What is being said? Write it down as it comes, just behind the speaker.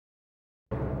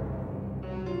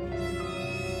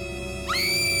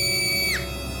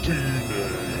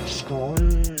This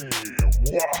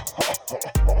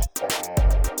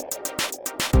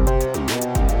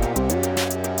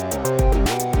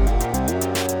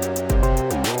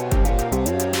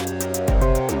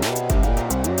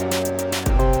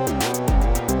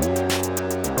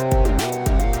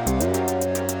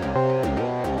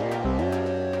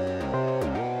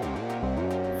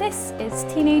is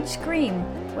Teenage Scream,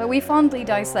 where we fondly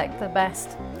dissect the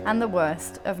best and the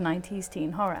worst of 90s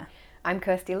teen horror. I'm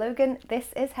Kirsty Logan, this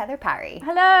is Heather Parry.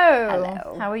 Hello!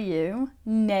 Hello. How are you,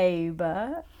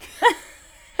 neighbour?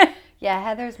 Yeah,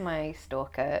 Heather's my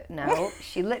stalker now.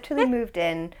 She literally moved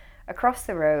in across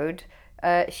the road.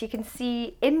 She can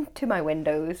see into my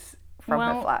windows from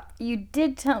her flat. You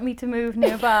did tell me to move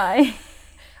nearby.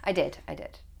 I did.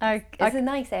 It's a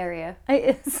nice area.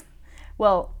 It is.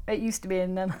 Well, it used to be,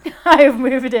 and then I've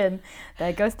moved in.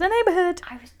 There goes the neighbourhood.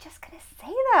 I was just going to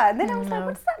say that, and then I was like,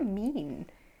 what does that mean?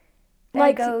 There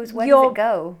Like, it goes. Where does it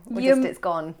go? Or just it's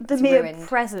gone. The It's mere ruined.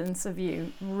 presence of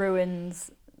you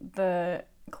ruins the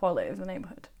quality of the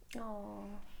neighbourhood. Oh,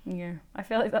 Yeah, I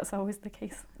feel like that's always the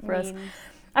case for us.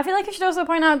 I feel like I should also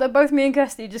point out that both me and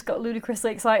Kirsty just got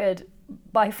ludicrously excited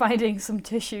by finding some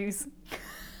tissues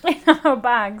in our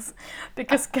bags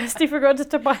because Kirsty forgot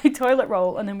to buy toilet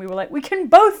roll, and then we were like, we can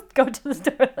both go to the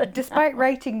toilet. Despite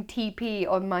writing TP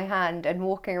on my hand and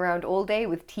walking around all day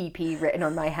with TP written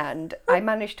on my hand, I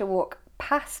managed to walk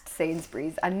past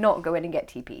Sainsbury's and not go in and get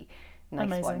TP.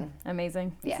 Nice one.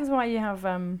 Amazing. Yeah. This is why you have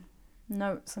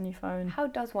notes on your phone. How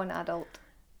does one adult?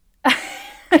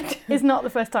 It's not the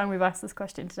first time we've asked this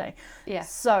question today. Yeah.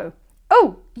 So,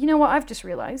 oh, you know what I've just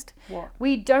realised? What?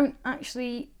 We don't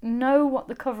actually know what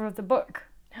the cover of the book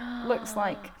looks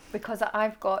like. Because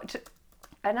I've got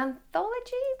an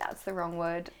anthology, that's the wrong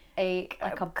word, a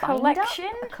collection?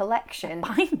 bind-up? A collection,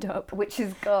 Bind up. which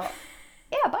has got,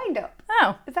 yeah, bind up.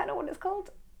 Oh. Is that not what it's called?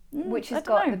 Which has I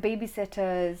don't got know. the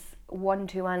Babysitters 1,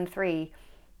 2 and 3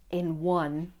 in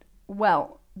one.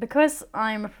 Well, because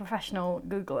I'm a professional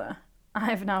Googler,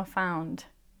 I've now found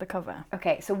the cover.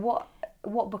 Okay, so what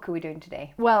book are we doing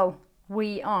today? Well,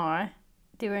 we are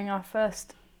doing our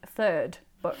third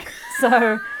book.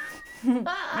 So,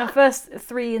 our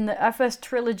first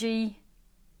trilogy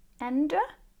ender?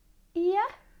 Yeah.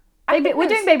 We're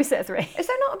doing Babysitter 3. Is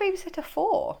there not a Babysitter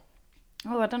 4?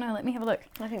 Oh, I don't know. Let me have a look.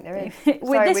 I think there is. With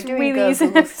Sorry, this we're doing really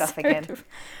Google stuff again.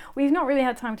 We've not really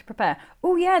had time to prepare.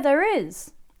 Oh, yeah, there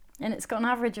is. And it's got an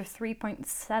average of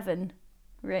 3.7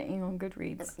 rating on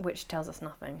Goodreads. Which tells us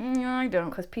nothing. I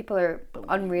don't. Because people are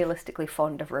unrealistically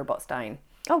fond of Robot Stein.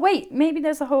 Oh, wait. Maybe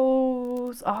there's a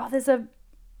whole... there's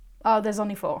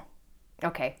only 4.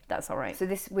 Okay. That's all right.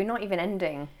 So we're not even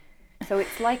ending. So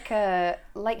it's like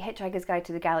Hitchhiker's Guide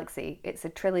to the Galaxy. It's a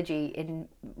trilogy in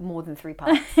more than 3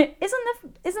 parts.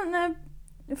 Isn't the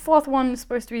fourth one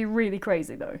supposed to be really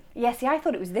crazy, though? Yeah, see, I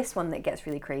thought it was this one that gets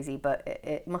really crazy, but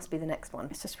it must be the next one.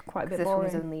 It's just quite a bit This boring. one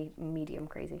was only medium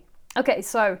crazy. Okay,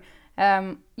 so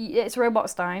it's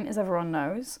Robot Stein, as everyone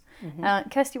knows.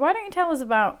 Kirsty, why don't you tell us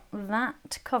about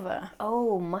that cover?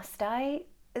 Oh, must I?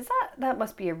 That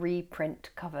must be a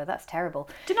reprint cover. That's terrible.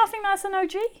 Do you not think that's an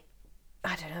OG?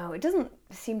 I don't know. It doesn't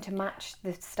seem to match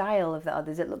the style of the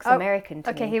others. It looks American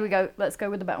to me. Okay, here we go. Let's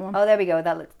go with the better one. Oh, there we go.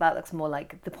 That looks more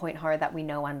like the point horror that we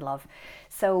know and love.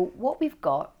 So what we've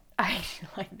got, I actually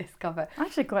like this cover. I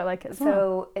actually quite like it as well.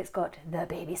 So it's got The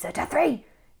Babysitter 3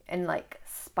 in like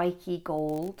spiky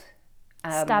gold.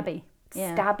 Stabby.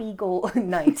 Yeah. Stabby gold.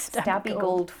 Nice. Stabby Stabby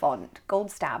gold font. Gold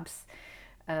stabs.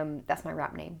 That's my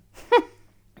rap name.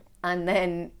 And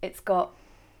then it's got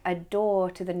a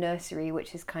door to the nursery,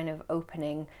 which is kind of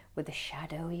opening with a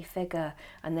shadowy figure,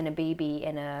 and then a baby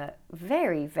in a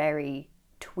very, very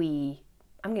twee,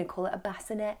 I'm going to call it a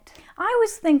bassinet. I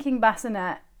was thinking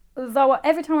bassinet, though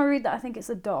every time I read that I think it's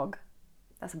a dog.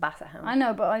 That's a basset hound. I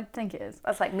know, but I think it is.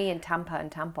 That's like me and Tampa and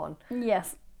tampon.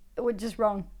 Yes, we're just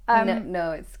wrong.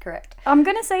 No, it's correct. I'm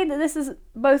going to say that this is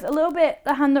both a little bit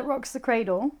The Hand That Rocks the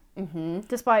Cradle,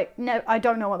 despite, I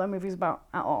don't know what that movie's about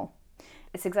at all.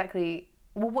 It's exactly...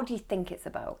 Well, what do you think it's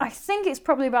about? I think it's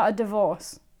probably about a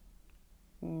divorce.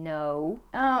 No.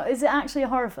 Is it actually a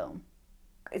horror film?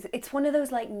 It's one of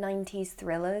those like 90s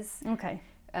thrillers. Okay.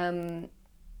 I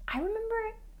remember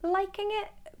liking it,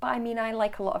 but I mean, I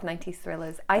like a lot of 90s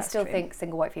thrillers. I still think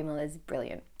Single White Female is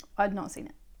brilliant. I'd not seen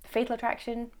it. Fatal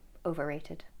Attraction,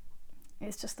 overrated.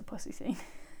 It's just the pussy scene.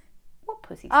 What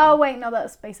pussy scene? Oh, wait, no,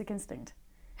 that's Basic Instinct.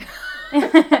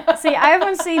 See, I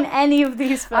haven't seen any of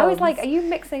these films. I was like, are you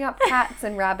mixing up cats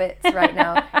and rabbits right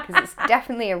now? Because it's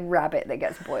definitely a rabbit that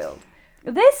gets boiled.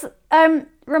 This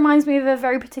reminds me of a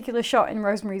very particular shot in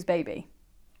Rosemary's Baby.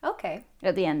 Okay.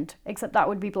 At the end, except that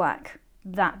would be black.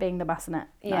 That being the bassinet.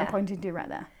 Yeah. I'm pointing to right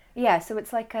there. Yeah, so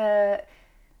it's like a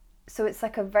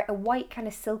white kind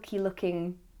of silky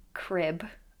looking crib,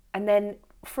 and then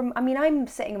I'm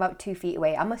sitting about 2 feet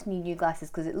away. I must need new glasses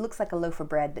because it looks like a loaf of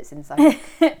bread that's inside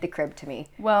the crib to me.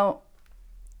 Well,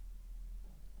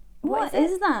 what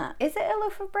is that? Is it a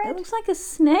loaf of bread? It looks like a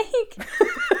snake.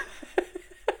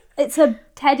 It's a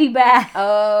teddy bear.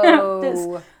 Oh.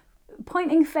 That's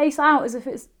pointing face out as if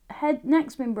its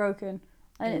neck's been broken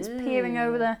and it's peering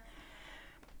over there.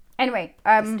 Anyway,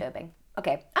 disturbing.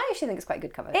 Okay, I actually think it's quite a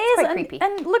good cover. It's quite creepy.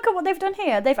 And look at what they've done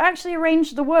here. They've actually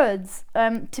arranged the words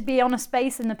to be on a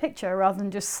space in the picture rather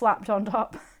than just slapped on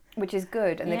top. Which is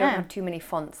good, and they don't have too many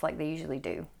fonts like they usually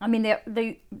do. I mean,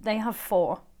 they have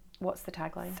 4. What's the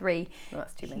tagline? 3. No,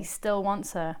 that's too many. He still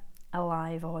wants her,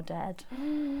 alive or dead.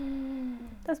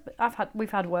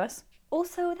 We've had worse.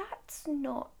 Also, that's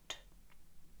not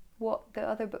what the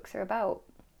other books are about.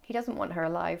 He doesn't want her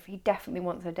alive. He definitely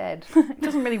wants her dead. He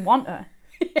doesn't really want her.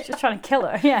 He's just trying to kill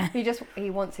her. Yeah. He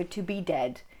wants her to be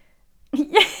dead.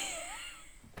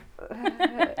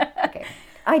 Okay.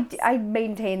 I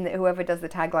maintain that whoever does the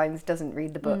taglines doesn't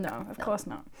read the book. No, of course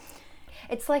not.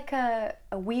 It's like a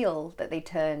wheel that they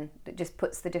turn that just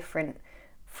puts the different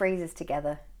phrases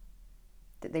together.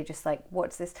 That they just like,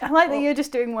 what's this? I like that you're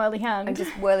just doing whirly hand. I'm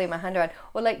just whirling my hand around.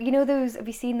 Or like, those, have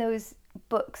you seen those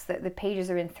books that the pages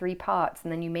are in 3 parts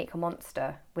and then you make a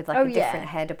monster with like a different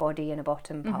head, a body and a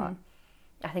bottom part?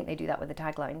 I think they do that with the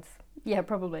taglines. Yeah,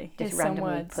 probably. Just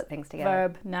randomly put things together.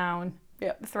 Verb, noun,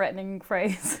 threatening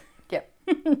phrase. Yep.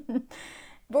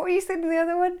 What were you saying in the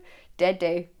other one? Dead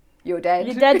day. You're dead.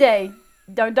 Your dead day.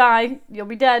 Don't die. You'll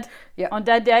be dead. Yep. On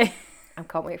dead day. I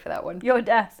can't wait for that one. Your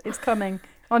death is coming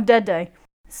on dead day.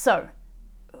 So,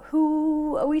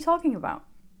 who are we talking about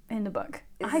in the book?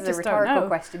 This is a rhetorical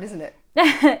question, isn't it?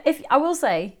 I will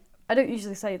say, I don't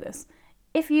usually say this,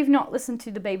 if you've not listened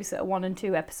to the Babysitter 1 and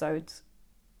 2 episodes,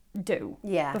 do.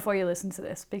 Yeah. Before you listen to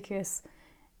this, because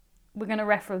we're going to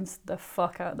reference the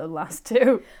fuck out of the last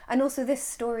 2. And also this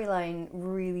storyline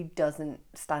really doesn't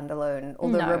stand alone,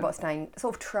 although Robot Stein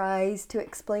sort of tries to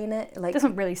explain it. Like, it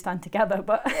doesn't really stand together,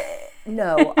 but...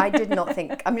 No, I did not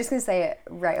think... I'm just going to say it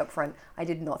right up front. I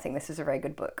did not think this was a very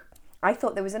good book. I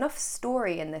thought there was enough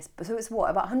story in this. So it's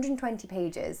about 120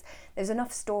 pages. There's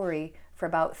enough story for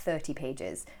about 30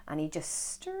 pages. And he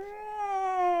just stretches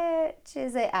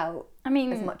it out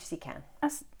as much as he can.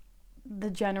 That's the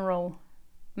general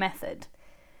method.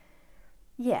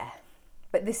 Yeah.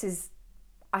 But this is,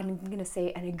 I'm going to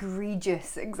say, an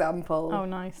egregious example. Oh,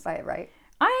 nice. By it right.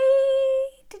 I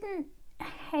didn't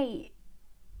hate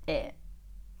it.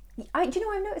 Do you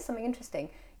know, I've noticed something interesting.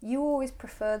 You always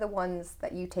prefer the ones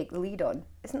that you take the lead on.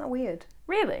 Isn't that weird?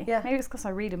 Really? Yeah. Maybe it's because I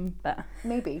read them better.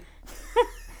 Maybe.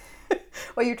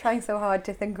 Or you're trying so hard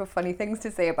to think of funny things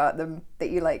to say about them that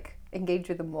you engage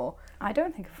with them more. I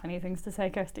don't think of funny things to say,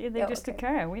 Kirsty. They just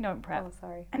occur. We don't prep. Oh,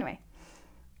 sorry. Anyway,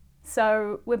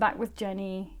 so we're back with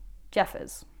Jenny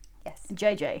Jeffers. Yes.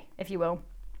 JJ, if you will.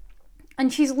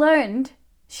 And she's learned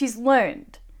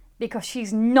because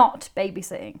she's not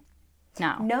babysitting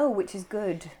now. No, which is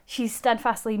good. She's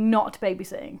steadfastly not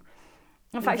babysitting.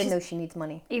 In fact, even though she needs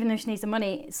money. Even though she needs the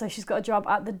money, so she's got a job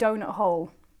at the donut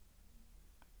hole.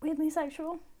 Weirdly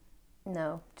sexual?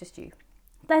 No, just you.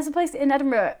 There's a place in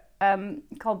Edinburgh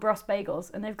called Bros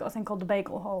Bagels, and they've got a thing called the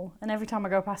Bagel Hole. And every time I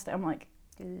go past it, I'm like,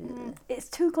 it's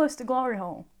too close to Glory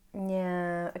Hole.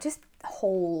 Yeah, just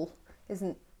hole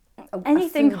isn't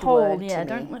anything a food hole. word Yeah,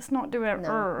 to me. let's not do it.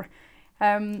 No.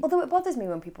 Although it bothers me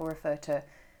when people refer to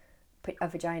a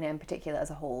vagina in particular as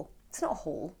a hole. It's not a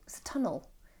hole. It's a tunnel.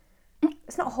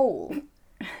 It's not a hole.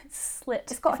 It's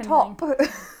slit. It's got a top.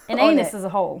 An anus is a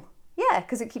hole. Yeah,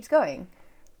 because it keeps going.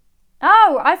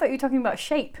 Oh, I thought you were talking about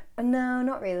shape. No,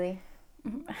 not really.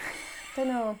 Don't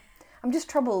know. I'm just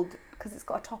troubled because it's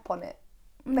got a top on it.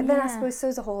 But then I suppose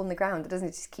so's a hole in the ground. It doesn't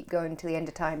just keep going to the end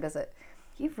of time, does it?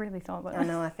 You've really thought about I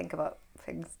know, I think about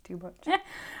things too much.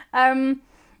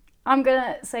 I'm going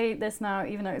to say this now,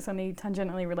 even though it's only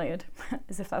tangentially related,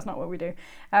 as if that's not what we do.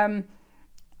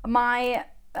 My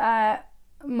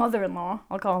mother-in-law,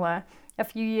 I'll call her, a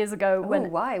few years ago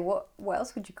when... why? What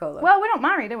else would you call her? Well, we're not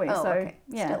married, are we? Oh, so, okay.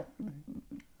 yeah. Still.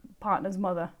 Partner's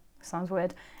mother. Sounds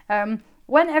weird.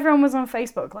 When everyone was on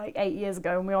Facebook, 8 years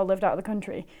ago, and we all lived out of the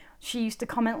country, she used to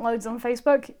comment loads on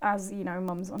Facebook, as,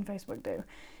 mums on Facebook do.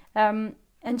 And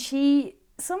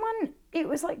someone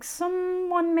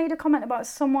made a comment about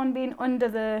someone being under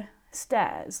the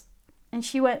stairs, and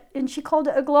she called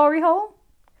it a glory hole.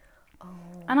 Oh.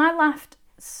 And I laughed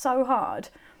so hard,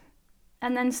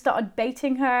 and then started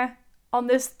baiting her on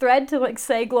this thread to like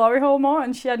say glory hole more,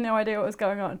 and she had no idea what was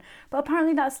going on. But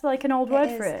apparently that's like an old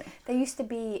word for it. There used to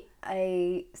be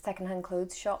a second-hand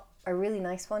clothes shop, a really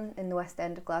nice one in the West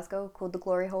End of Glasgow called the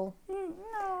Glory Hole.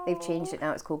 No. They've changed it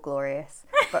now, it's called Glorious.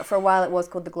 But for a while it was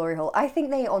called the Glory Hole. I think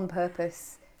they on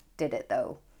purpose did it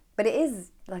though. But it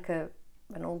is like an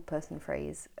old person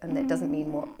phrase, and it doesn't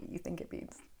mean what you think it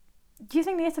means. Do you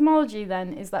think the etymology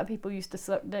then is that people used to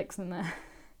suck dicks in there?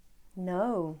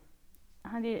 No.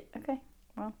 How do you... Okay,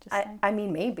 well, just saying. I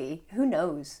mean, maybe. Who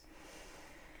knows?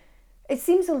 It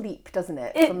seems a leap, doesn't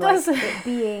it? It does. Like, it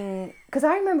being... Because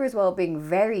I remember as well being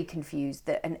very confused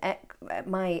that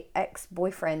my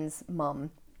ex-boyfriend's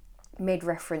mum made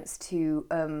reference to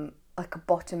like a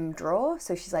bottom drawer.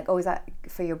 So she's like, oh, is that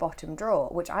for your bottom drawer?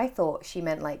 Which I thought she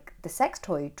meant like the sex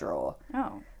toy drawer.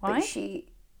 Oh, why? But she...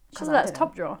 So that's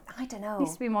top drawer. I don't know. It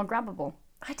needs to be more grabbable.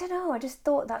 I don't know. I just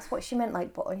thought that's what she meant,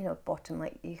 like, bottom,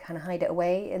 like you kind of hide it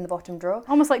away in the bottom drawer.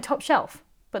 Almost like top shelf,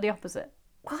 but the opposite.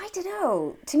 Well, I don't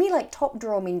know. To me, like, top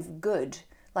drawer means good.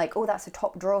 Like, oh, that's a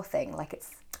top drawer thing. Like,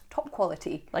 it's top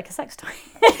quality. Like a sex toy.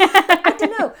 I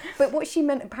don't know. But what she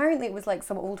meant, apparently it was like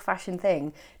some old-fashioned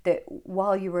thing that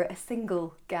while you were a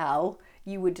single gal,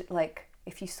 you would, like,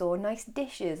 if you saw nice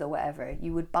dishes or whatever,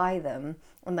 you would buy them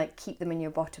and, like, keep them in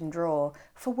your bottom drawer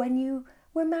for when you...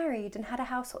 were married and had a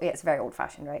household. Yeah, it's very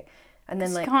old-fashioned, right? And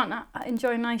then, like... You can't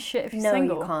enjoy nice shit if you're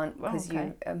single. No, you can't, because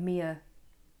you're a mere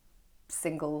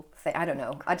single thing. I don't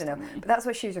know. But that's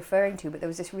what she was referring to. But there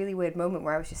was this really weird moment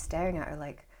where I was just staring at her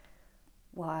like,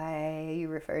 why are you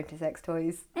referring to sex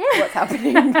toys? What's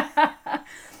happening?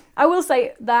 I will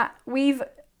say that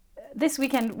this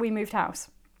weekend we moved house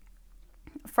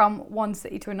from one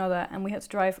city to another, and we had to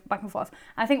drive back and forth.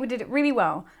 I think we did it really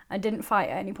well and didn't fight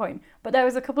at any point. But there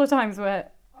was a couple of times where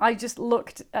I just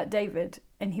looked at David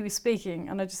and he was speaking,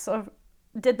 and I just sort of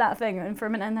did that thing, and for a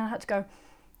minute, and then I had to go,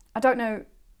 I don't know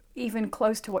even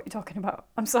close to what you're talking about.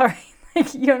 I'm sorry.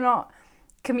 Like, you're not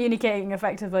communicating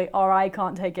effectively, or I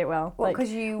can't take it well. Well, like,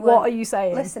 because you what are you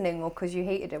saying? Listening, or because you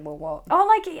hated him, or what? Oh,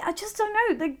 like, I just don't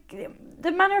know.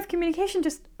 The manner of communication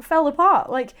just fell apart.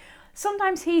 Like,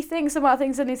 sometimes he thinks about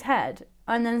things in his head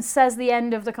and then says the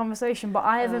end of the conversation, but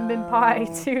I haven't been party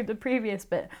to the previous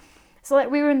bit. So,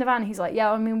 like, we were in the van, he's like,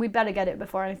 yeah, I mean, we better get it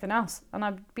before anything else. And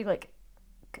I'd be like,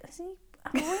 is he...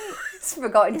 He's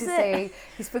forgotten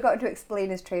to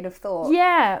explain his train of thought.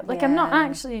 Yeah, like, I'm not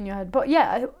actually in your head. But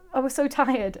yeah, I was so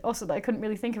tired also that I couldn't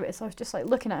really think of it. So I was just, like,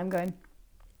 looking at him going,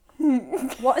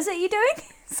 what is it you're doing?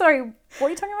 Sorry, what are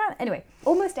you talking about? Anyway.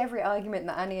 Almost every argument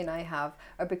that Annie and I have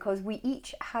are because we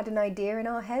each had an idea in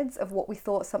our heads of what we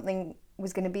thought something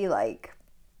was going to be like.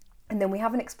 And then we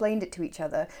haven't explained it to each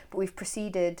other, but we've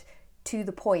proceeded to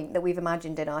the point that we've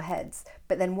imagined in our heads.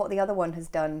 But then what the other one has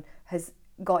done has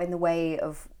got in the way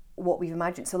of what we've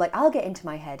imagined. So, like, I'll get into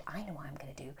my head, I know what I'm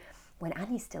going to do. When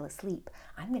Annie's still asleep,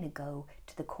 I'm going to go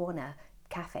to the corner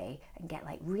cafe and get,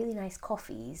 like, really nice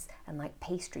coffees and, like,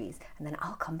 pastries, and then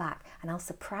I'll come back and I'll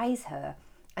surprise her,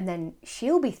 and then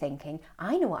she'll be thinking,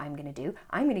 I know what I'm going to do.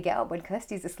 I'm going to get up when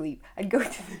Kirsty's asleep and go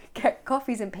to get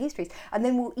coffees and pastries, and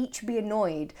then we'll each be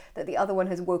annoyed that the other one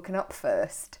has woken up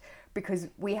first because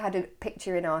we had a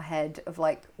picture in our head of,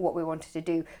 like, what we wanted to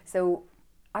do. So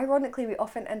ironically, we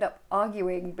often end up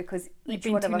arguing because each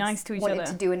one of us wanted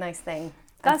to do a nice thing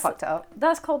and fucked it up.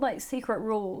 That's called, like, secret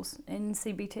rules in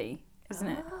CBT, isn't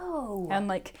it? Oh. And,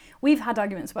 like, we've had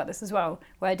arguments about this as well,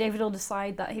 where David will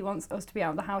decide that he wants us to be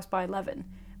out of the house by 11,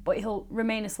 but he'll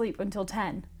remain asleep until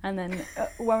 10, and then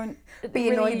won't... be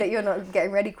annoyed that you're not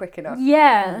getting ready quick enough.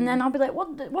 Yeah, and then I'll be like,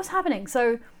 what's happening?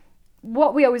 So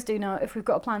what we always do now, if we've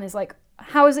got a plan, is, like,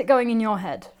 how is it going in your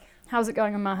head? How's it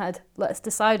going in my head? Let's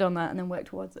decide on that and then work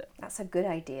towards it. That's a good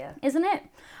idea. Isn't it?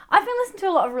 I've been listening to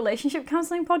a lot of relationship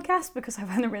counselling podcasts because I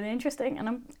find them really interesting, and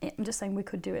I'm just saying we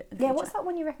could do it in the future. What's that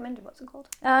one you recommended? What's it called?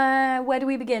 Where Do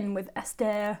We Begin? With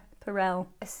Esther Perel.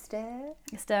 Esther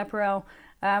Perel.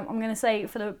 I'm going to say,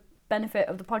 for the benefit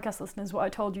of the podcast listeners, what I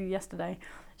told you yesterday.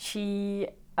 She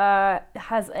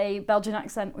has a Belgian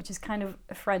accent, which is kind of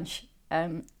French.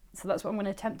 So that's what I'm going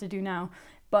to attempt to do now.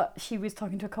 But she was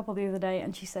talking to a couple the other day,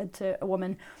 and she said to a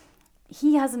woman,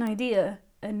 he has an idea,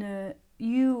 and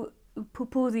you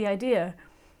poo-poo the idea,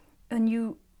 and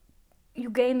you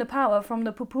gain the power from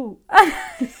the poo-poo.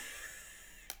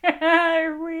 I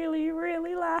really,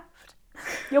 really laughed.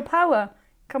 Your power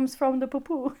comes from the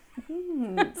poo-poo.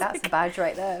 That's a badge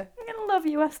right there. I'm going to love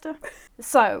you, Esther.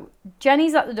 So,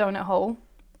 Jenny's at the donut hole.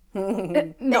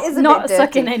 Not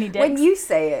sucking any dicks. When you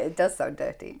say it, it does sound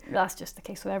dirty. That's just the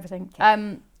case with everything.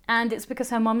 Okay. And it's because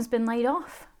her mum's been laid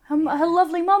off. Her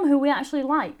lovely mum, who we actually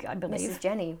like, I believe. Mrs.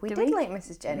 Jenny. We Do did we? like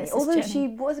Mrs. Jenny, Mrs. although Jenny. she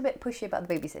was a bit pushy about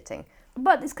the babysitting.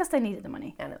 But it's because they needed the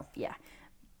money. I know. Yeah.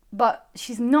 But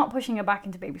she's not pushing her back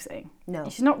into babysitting. No.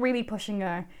 She's not really pushing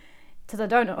her to the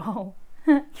donut hole.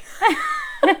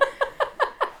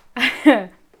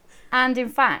 And in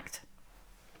fact,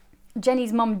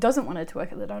 Jenny's mum doesn't want her to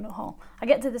work at the donut hole. I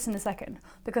get to this in a second,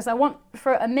 because I want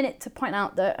for a minute to point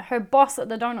out that her boss at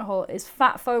the donut hole is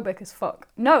fat phobic as fuck.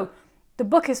 No, the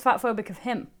book is fat phobic of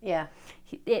him. Yeah.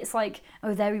 It's like,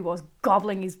 oh, there he was,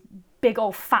 gobbling his big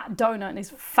old fat donut in his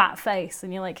fat face.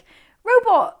 And you're like,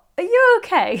 Robot, are you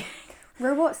okay?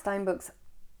 Robot Stein books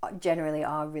generally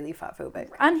are really fat phobic.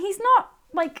 And he's not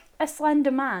like a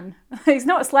slender man. He's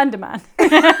not a slender man.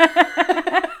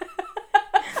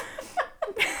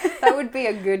 That would be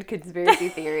a good conspiracy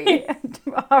theory.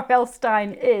 R.L.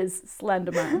 Stein is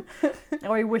Slender Man.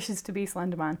 Or he wishes to be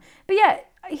Slender Man. But yeah,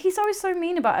 he's always so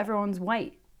mean about everyone's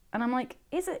weight. And I'm like,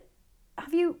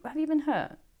 have you been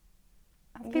hurt?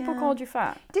 Have people called you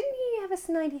fat? Didn't he have a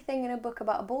snidey thing in a book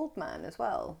about a bald man as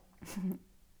well?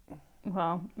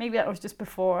 Well, maybe that was just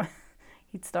before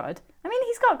he'd started. I mean,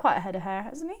 he's got quite a head of hair,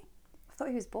 hasn't he? I thought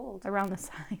he was bald. Around the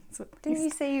sides. Didn't you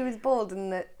say he was bald?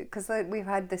 Because we've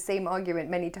had the same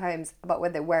argument many times about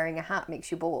whether wearing a hat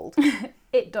makes you bald.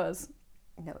 It does.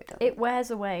 No, it doesn't. It wears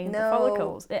away the No,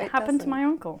 follicles. It happened to doesn't. my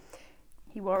uncle.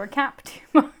 He wore a cap too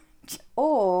much.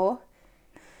 Or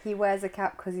he wears a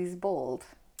cap because he's bald.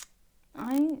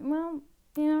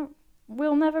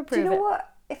 We'll never prove Do you know it. what?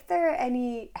 If there are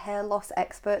any hair loss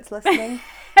experts listening,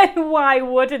 Why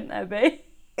wouldn't there be?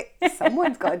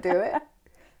 someone's got to do it.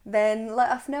 Then let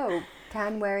us know.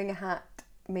 Can wearing a hat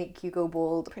make you go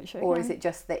bald? Pretty sure it Or can. is it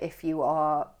just that if you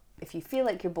feel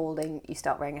like you're balding, you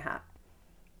start wearing a hat?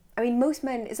 I mean, most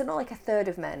men, is it not like a third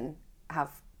of men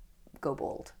go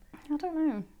bald? I don't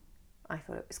know. I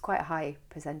thought it was quite a high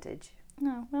percentage.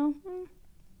 No, well,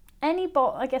 any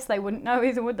bald, I guess they wouldn't know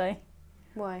either, would they?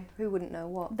 Why? Who wouldn't know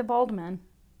what? The bald men.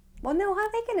 Well, no, how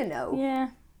are they going to know? Yeah.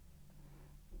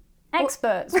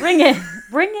 Experts, ring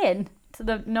in to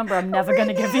the number I'm never going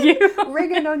to give you.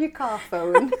 Ring in on your car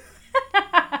phone.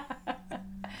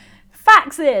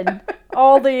 Fax in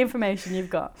all the information you've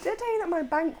got. Did I tell you that my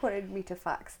bank wanted me to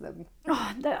fax them?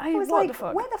 Oh, I was what like, the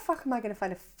fuck? where the fuck am I going to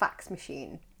find a fax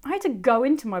machine? I had to go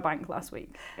into my bank last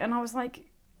week and I was like,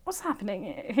 what's happening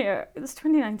here? It's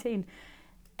 2019.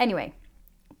 Anyway,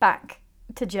 back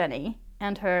to Jenny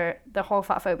and the whole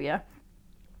fat phobia.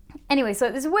 Anyway,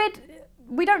 so there's a weird...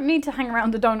 We don't need to hang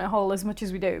around the donut hole as much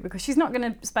as we do because she's not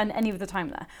going to spend any of the time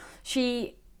there.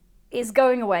 She is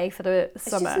going away for the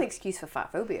summer. It's just an excuse for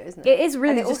fat phobia, isn't it? It is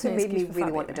really and it just also an made me excuse for really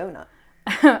fat want a phobia.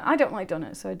 donut. I don't like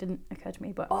donuts, so it didn't occur to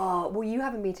me. But Oh, well, you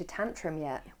haven't been to Tantrum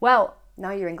yet. well,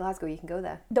 Now you're in Glasgow, you can go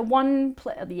there. the one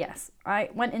place, yes, I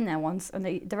went in there once and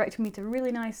they directed me to a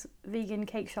really nice vegan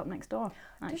cake shop next door.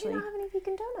 Did Actually, you not have any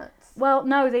vegan donuts? well,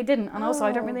 no, they didn't, and also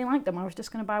I don't Oh. really like them. I was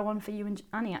just going to buy one for you and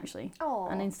Annie actually, Oh.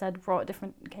 and instead brought a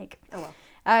different cake. Oh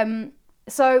well.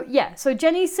 So yeah, so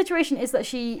Jenny's situation is that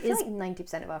she I feel is. like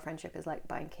 90% of our friendship is like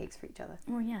buying cakes for each other.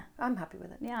 Well, yeah, I'm happy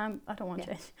with it. yeah, I don't want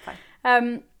Yeah, change.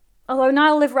 fine. Although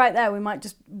now I live right there, we might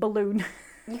just balloon.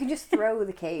 You can just throw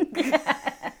the cake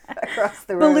across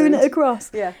the road. Balloon it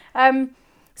across. Yeah.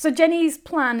 So Jenny's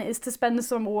plan is to spend the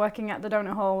summer working at the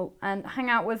donut hole and hang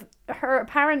out with her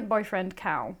apparent boyfriend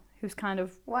Cal, who's kind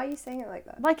of Why are you saying it like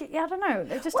that? like, yeah, I don't know.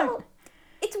 They just Well, don't.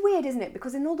 it's weird, isn't it?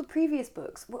 Because in all the previous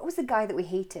books, what was the guy that we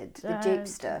hated? The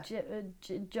Japester.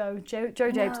 Joe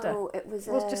Japester. No, it was.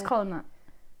 Let's just call him that.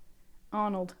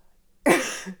 Arnold.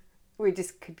 We could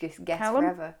just guess Callum?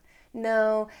 forever.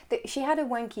 No, she had a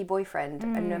wanky boyfriend,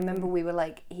 and I remember we were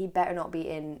like, he better not be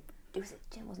in. It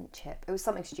wasn't Chip. It was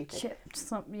something stupid.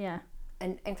 Yeah.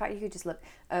 And in fact, you could just look.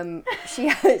 She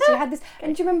had this.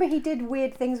 And do you remember he did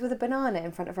weird things with a banana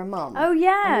in front of her mum? Oh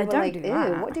yeah, And we were don't like, do ew,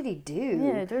 that. what did he do?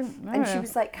 Yeah, don't. And she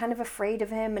was like kind of afraid of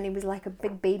him, and he was like a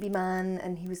big baby man,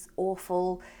 and he was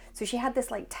awful. So she had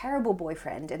this like terrible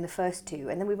boyfriend in the first two,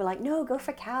 and then we were like, no, go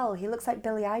for Cal. He looks like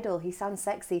Billy Idol. He sounds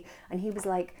sexy, and he was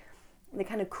like the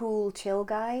kind of cool, chill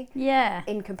guy. Yeah.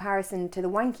 In comparison to the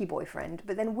wanky boyfriend,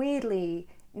 but then weirdly,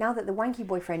 now that the wanky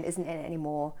boyfriend isn't in it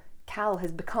anymore, Cal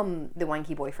has become the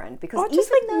wanky boyfriend because Or just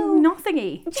even like though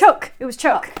nothingy. Chuck. It was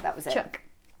Chuck. that was it. Chuck.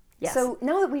 Yes. So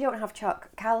now that we don't have Chuck,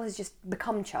 Cal has just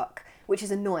become Chuck, which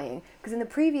is annoying because in the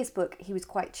previous book he was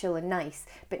quite chill and nice,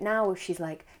 but now she's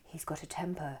like, he's got a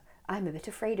temper. I'm a bit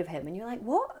afraid of him, and you're like,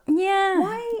 what? yeah.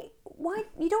 Why?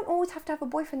 You don't always have to have a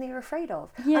boyfriend that you're afraid of,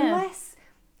 Yeah. unless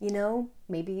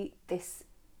maybe this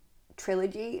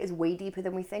trilogy is way deeper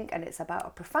than we think, and it's about a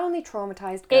profoundly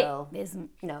traumatized girl. It isn't.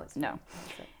 No, it's No. not.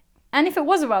 And if it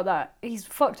was about that, he's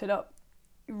fucked it up.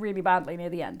 really badly near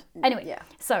the end. Anyway, Yeah.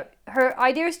 so her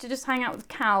idea is to just hang out with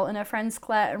Cal and her friends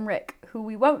Claire and Rick, who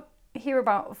we won't hear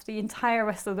about for the entire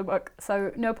rest of the book,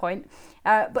 so no point.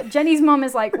 But Jenny's mum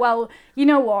is like, well, you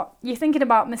know what? You're thinking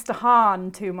about Mr. Hahn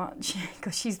too much,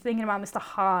 because she's thinking about Mr.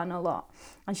 Hahn a lot,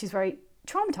 and she's very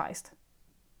traumatized,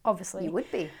 obviously. You would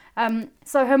be.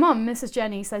 So her mum, Mrs.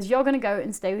 Jenny, says, you're going to go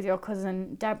and stay with your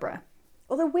cousin Deborah.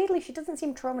 Although weirdly, she doesn't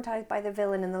seem traumatized by the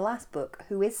villain in the last book,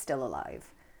 who is still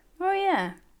alive. Oh,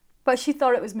 yeah. But she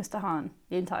thought it was Mr. Hahn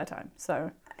the entire time,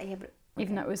 so... Yeah, but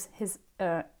even though it was his...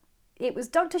 it was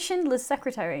Dr. Schindler's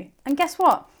secretary. And guess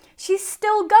what? She's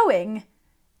still going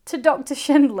to Dr.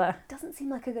 Schindler. doesn't seem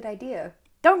like a good idea.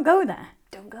 Don't go there.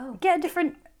 Don't go. Get a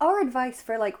different... Our advice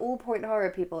for like all point horror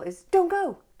people is don't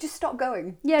go. Just stop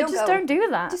going. Yeah, just don't do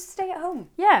that. Just stay at home.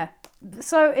 Yeah.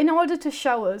 So in order to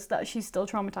show us that she's still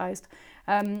traumatized,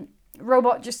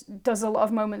 Robot just does a lot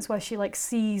of moments where she like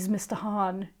sees Mr.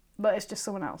 Hahn, but it's just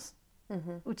someone else,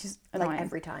 which is annoying. Like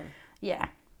every time. Yeah,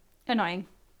 annoying.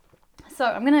 So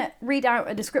I'm going to read out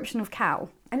a description of Cal.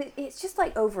 And it's just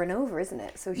like over and over, isn't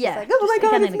it? So she's Yeah, like, oh my just god,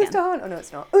 again it's and Mr. Hahn. Oh no,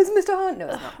 it's not. Oh, it's Mr. Hahn. No,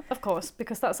 it's not. Of course,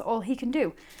 because that's all he can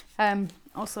do.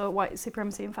 Also, white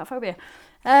supremacy and fat phobia.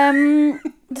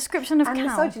 Description of And Cal.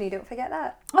 misogyny, don't forget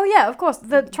that. Oh yeah, of course,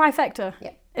 the trifecta,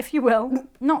 Yeah. if you will.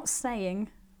 Not saying,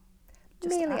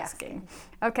 just Merely asking.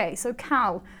 Okay, so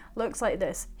Cal looks like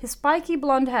this. His spiky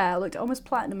blonde hair looked almost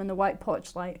platinum in the white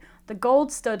porch light. The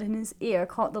gold stud in his ear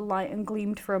caught the light and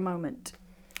gleamed for a moment.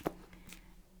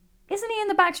 Isn't he in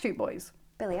the Backstreet Boys?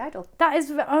 Billy Idol. That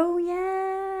is... Oh,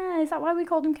 yeah. Is that why we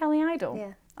called him Kelly Idol?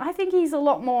 Yeah. I think he's a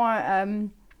lot more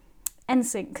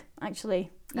NSYNC,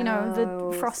 actually. You know,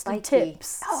 the Frosted spiky.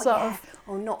 Tips. Oh, sort yeah. of.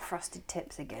 Oh, not Frosted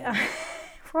Tips again.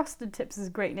 Frosted Tips is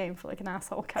a great name for, like, an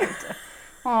asshole character.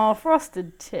 Oh,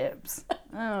 Frosted Tips.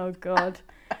 Oh, God.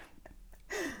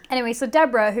 Anyway, so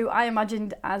Deborah, who I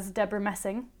imagined as Deborah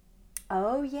Messing.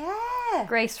 Oh, yeah.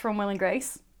 Grace from Will and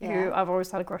Grace, who Yeah. I've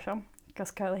always had a crush on,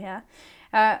 because curly hair.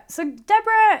 So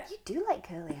Deborah, You do like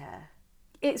curly hair.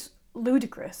 it's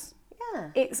ludicrous.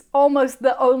 Yeah. It's almost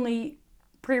the only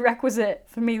prerequisite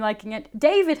for me liking it.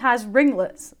 David has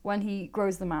ringlets when he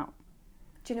grows them out.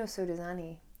 Do you know, so does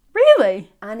Annie.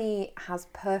 Really? Annie has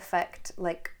perfect,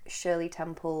 like, Shirley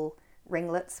Temple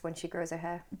ringlets when she grows her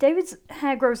hair. David's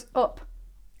hair grows up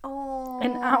Oh.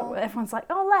 and out. Everyone's like,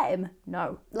 oh, let him.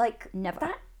 No, Like, never.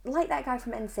 that guy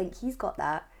from NSYNC, he's got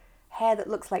that hair that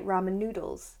looks like ramen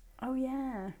noodles. Oh,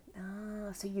 yeah.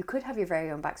 Ah, so you could have your very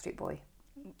own Backstreet Boy.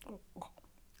 I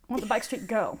want the Backstreet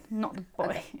Girl, not the boy.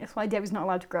 Okay. That's why David's not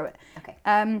allowed to grow it. Okay.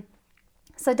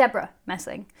 So Deborah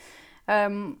Messing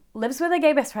lives with her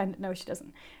gay best friend. No, she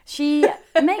doesn't. She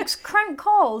makes crank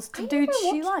calls to dudes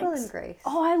she watched Will likes. and Grace.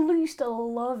 Oh, I used to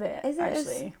love it. Is it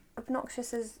actually? as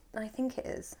obnoxious as I think it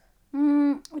is?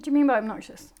 What do you mean by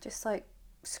obnoxious? Just like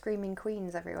screaming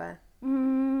queens everywhere.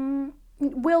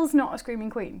 Will's not a screaming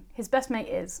queen. His best mate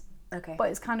is, Okay. but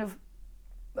it's kind of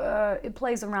it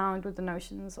plays around with the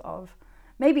notions of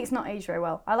maybe it's not aged very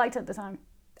well. I liked it at the time.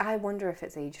 I wonder if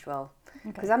it's aged well.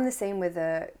 Because Okay. I'm the same with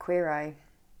Queer Eye.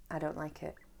 I don't like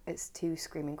it. It's too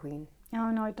screaming queen. Oh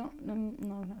no, I don't.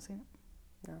 No, I've not seen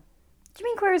it. No. Do you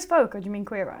mean Queer as Folk or do you mean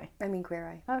Queer Eye? I mean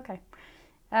Queer Eye. Okay.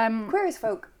 Queer as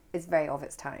Folk is very of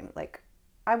its time. Like,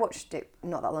 I watched it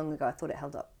not that long ago. I thought it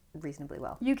held up reasonably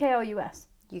well. UK or US?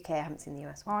 UK, I haven't seen the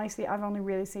US one. Oh, I see. I've only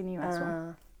really seen the US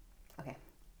one. Okay.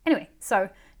 Anyway, so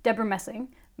Deborah Messing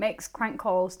makes crank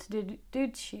calls to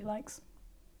dudes she likes.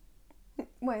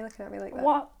 Why are you looking at me like that?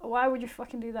 What? Why would you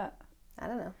fucking do that? I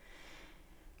don't know.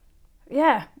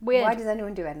 Yeah, weird. Why does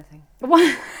anyone do anything?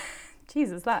 What?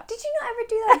 Jesus, that. Did you not ever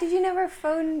do that? Did you never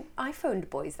I phoned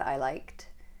boys that I liked?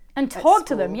 And talk to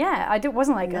school? them, yeah.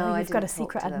 Wasn't like, No, oh, I you've got a didn't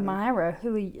talk secret to them. admirer.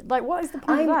 Who are you? Like, what is the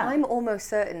point of that? I'm almost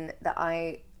certain that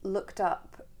I looked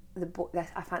up the boy.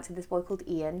 I fancied this boy called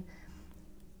Ian,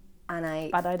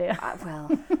 and Bad idea. well,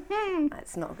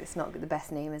 it's not the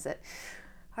best name, is it?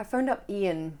 I phoned up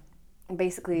Ian, and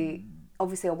basically,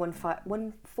 obviously on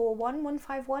 141,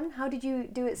 151. How did you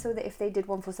do it so that if they did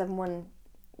 1471,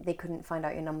 they couldn't find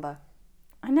out your number?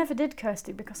 I never did,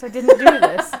 Kirsty, because I didn't do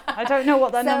this. I don't know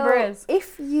what that number is.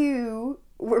 If you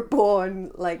were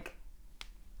born like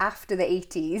after the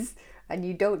 80s and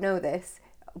you don't know this,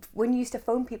 when you used to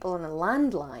phone people on a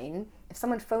landline, if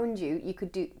someone phoned you, you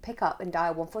could pick up and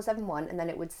dial 1471 and then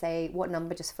it would say what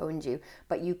number just phoned you.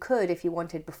 But you could, if you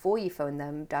wanted, before you phoned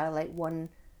them, dial like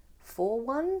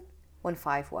 141,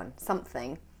 151,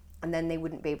 something, and then they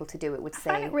wouldn't be able to do it. It would I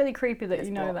find say it really creepy that it's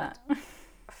you know blocked. that.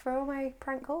 for all my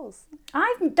prank calls.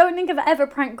 I don't think I've ever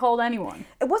prank called anyone.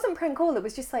 It wasn't prank call, it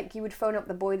was just like you would phone up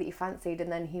the boy that you fancied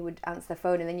and then he would answer the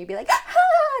phone and then you'd be like, ah,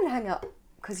 and hang up.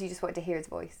 Because you just wanted to hear his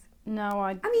voice. No,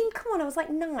 I mean, come on, I was like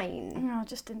 9. No, I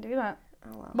just didn't do that.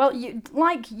 Oh, Well,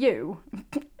 you,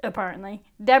 apparently,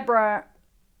 Deborah,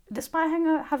 despite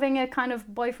having a kind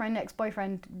of boyfriend,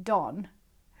 ex-boyfriend, Don,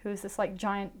 who's this like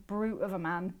giant brute of a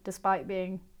man, despite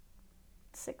being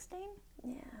 16?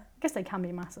 Yeah. I guess they can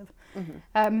be massive.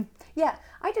 Mm-hmm. Yeah,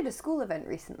 I did a school event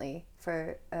recently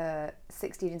for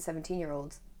 16 and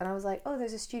 17-year-olds, and I was like, oh,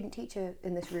 there's a student teacher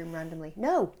in this room randomly.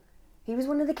 No, he was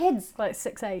one of the kids. Like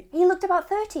 6'8". He looked about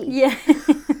 30. Yeah.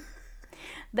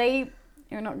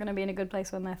 You're not going to be in a good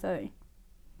place when they're 30.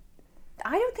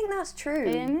 I don't think that's true.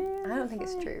 I don't think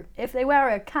it's true. If they wear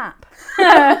a cap,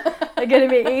 they're going to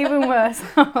be even worse.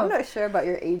 I'm not sure about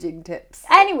your aging tips.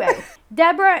 Anyway,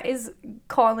 Deborah is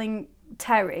calling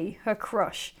Terry her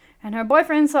crush, and her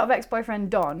boyfriend, sort of ex-boyfriend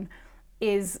Don,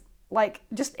 is like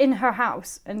just in her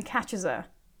house and catches her.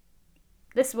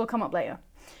 This will come up later,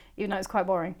 even though it's quite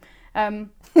boring.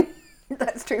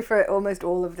 That's true for almost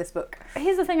all of this book.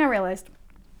 Here's the thing I realised.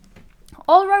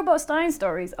 All Robot Stein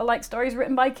stories are like stories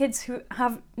written by kids who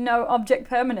have no object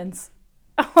permanence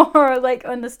or like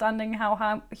understanding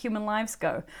how human lives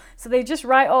go. So they just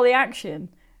write all the action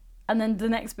and then the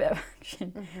next bit of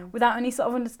action without any sort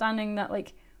of understanding that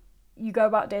like you go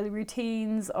about daily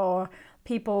routines or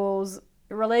people's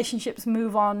relationships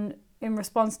move on in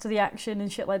response to the action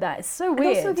and shit like that. It's so weird.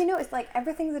 And also, have you noticed, like,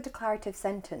 everything's a declarative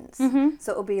sentence.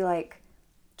 So it'll be like,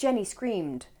 Jenny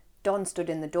screamed, Don stood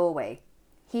in the doorway.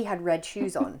 He had red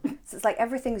shoes on. So it's like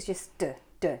everything's just duh,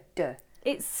 duh, duh.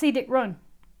 It's see Dick run.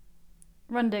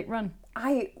 Run Dick run.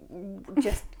 I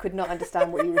just could not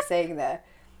understand what you were saying there.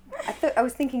 I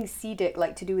was thinking see Dick,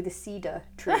 like to do with the cedar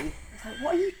tree. I was like,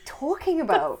 what are you talking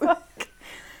about?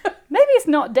 Maybe it's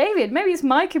not David. Maybe it's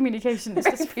my communication. It's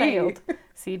just failed.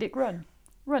 See Dick run.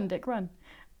 Run Dick run.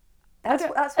 That's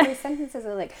what his sentences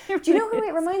are like. Do you know who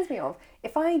it reminds me of?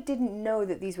 If I didn't know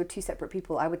that these were two separate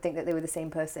people, I would think that they were the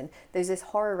same person. There's this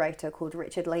horror writer called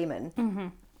Richard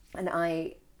Lehman, and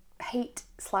I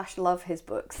hate/love his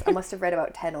books. I must have read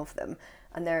about 10 of them,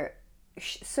 and they're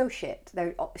so shit.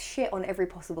 They're shit on every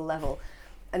possible level.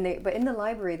 But in the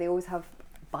library, they always have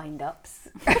bind-ups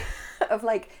of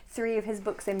like 3 of his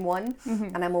books in one,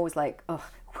 and I'm always like, oh,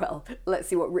 well, let's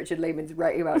see what Richard Lehman's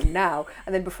writing about now.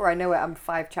 And then before I know it, I'm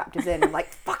 5 chapters in. I'm like,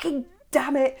 fucking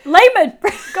damn it. Lehman!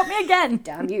 Got me again.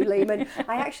 Damn you, Lehman.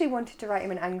 I actually wanted to write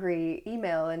him an angry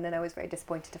email, and then I was very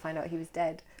disappointed to find out he was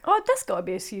dead. Oh, that's got to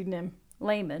be a pseudonym.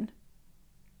 Lehman.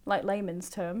 Like layman's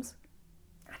terms.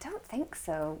 I don't think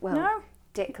so. Well, no?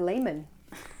 Dick Lehman.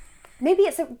 Maybe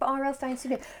it's a R.L. Stein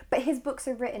pseudonym, but his books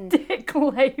are written... Dick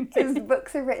Lehman. His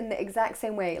books are written the exact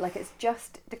same way. Like, it's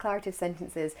just declarative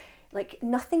sentences. Like,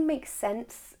 nothing makes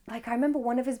sense. Like, I remember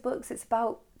one of his books, it's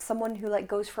about someone who, like,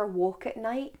 goes for a walk at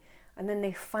night, and then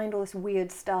they find all this weird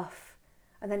stuff,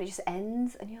 and then it just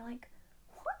ends, and you're like,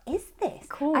 what is this?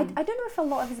 Cool. I don't know if a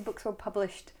lot of his books were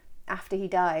published after he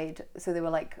died, so they were,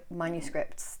 like,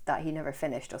 manuscripts that he never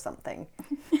finished or something.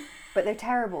 But they're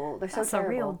terrible. They're so terrible. That's a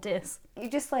real diss. You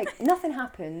just, like, nothing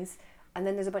happens, and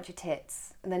then there's a bunch of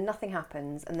tits, and then nothing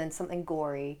happens, and then something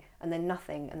gory, and then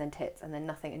nothing, and then tits, and then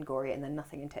nothing and gory, and then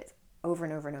nothing and tits. Over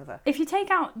and over and over. If you take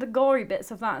out the gory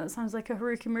bits of that, it sounds like a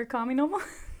Haruki Murakami novel.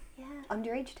 Yeah,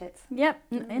 underage tits. Yep,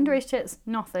 underage tits,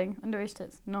 nothing. Underage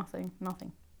tits, nothing,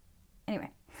 nothing.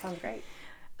 Anyway. Sounds great.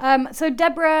 So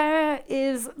Deborah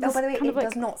is... Oh, by the way, it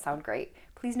does not sound great.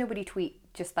 Please nobody tweet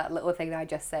just that little thing that I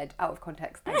just said out of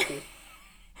context. Thank you.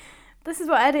 This is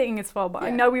what editing is for, but I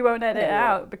know we won't edit it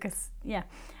out because, yeah.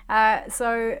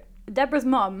 So Deborah's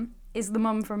mum is the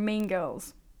mum from Mean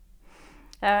Girls.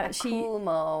 Cool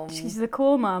mom. She's the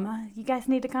cool mum. You guys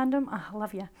need a condom? Oh, I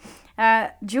love you.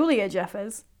 Julia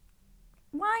Jeffers.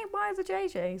 Why the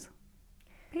JJs?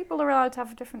 People are allowed to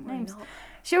have different names.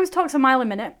 She always talks a mile a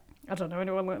minute. I don't know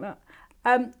anyone like that.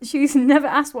 She's never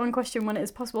asked one question when it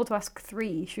is possible to ask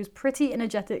 3. She was pretty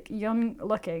energetic, young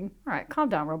looking. All right, calm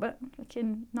down, Robert. I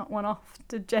can knock one off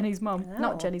to Jenny's mum. No.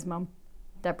 Not Jenny's mum.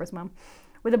 Deborah's mum.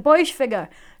 With a boyish figure.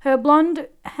 Her blonde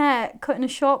hair cut in a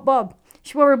short bob.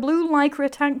 She wore a blue lycra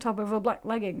tank top over black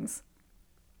leggings.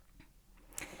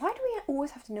 Why do we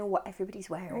always have to know what everybody's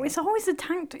wearing? It's always a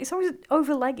tank. It's always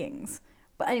over leggings.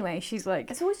 But anyway, she's like...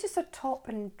 It's always just a top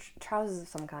and trousers of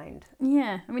some kind.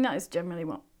 Yeah, I mean, that is generally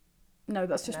what... No,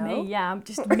 that's just No? me. Yeah,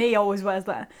 just me always wears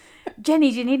that. Jenny,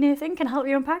 do you need anything? Can I help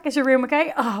you unpack? Is your room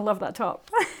okay? Oh, I love that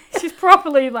top. She's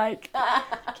properly like,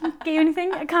 can I get you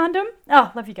anything? A condom?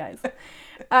 Oh, love you guys.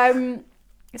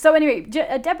 So anyway,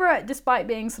 Deborah, despite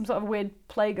being some sort of weird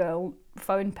playgirl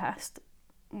phone pest,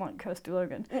 like Kirsty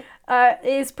Logan,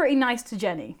 is pretty nice to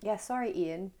Jenny. Yeah, sorry,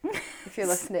 Ian, if you're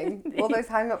listening. All those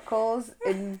hang-up calls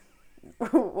in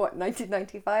What,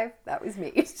 1995? That was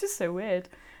me. It's just so weird.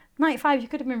 95, you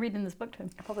could have been reading this book to him.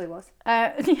 I probably was.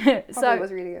 Yeah, Probably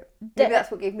was reading it. Maybe that's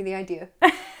what gave me the idea.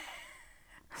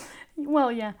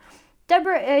 Well, yeah.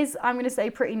 Deborah is, I'm going to say,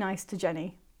 pretty nice to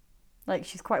Jenny. Like,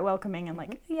 she's quite welcoming and,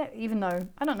 like, yeah, even though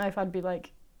I don't know if I'd be,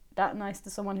 like, that nice to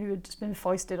someone who had just been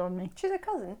foisted on me. She's a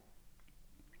cousin.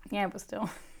 Yeah, but still.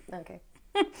 Okay.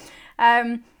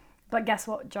 But guess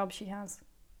what job she has?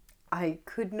 I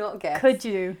could not guess. Could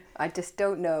you? I just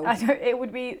don't know. It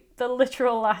would be the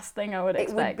literal last thing I would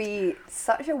expect. It would be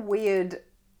such a weird,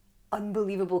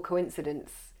 unbelievable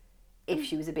coincidence if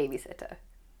she was a babysitter.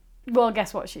 Well,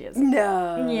 guess what she is?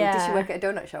 No. Yeah. Does she work at a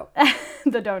donut shop?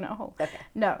 The donut hole. Okay.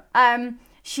 No.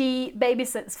 She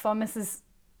babysits for Mrs.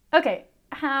 Okay,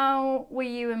 how were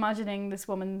you imagining this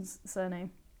woman's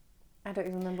surname? I don't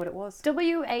even remember what it was.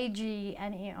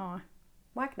 Wagner.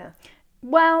 Wagner.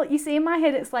 Well, you see, in my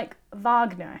head, it's like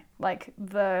Wagner, like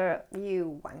the.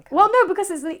 You wanker. Well, no,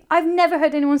 because it's the. I've never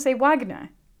heard anyone say Wagner.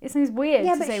 It seems weird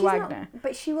to say she's Wagner.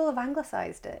 But she will have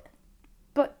anglicised it.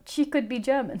 But she could be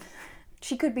German.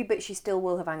 She could be, but she still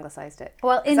will have anglicised it.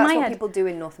 Well, in that's my what head, people do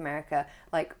in North America.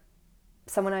 Like,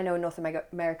 someone I know in North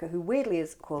America who weirdly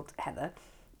is called Heather,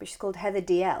 but she's called Heather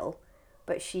DL,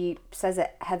 but she says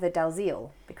it Heather Dalziel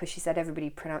because she said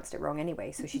everybody pronounced it wrong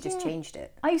anyway, so she just changed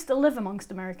it. I used to live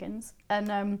amongst Americans,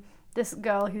 and this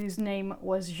girl whose name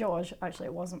was George, actually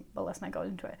it wasn't, but let's not go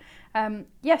into it.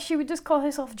 Yeah, she would just call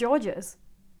herself Georges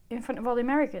in front of all the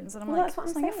Americans, and I'm like, that's what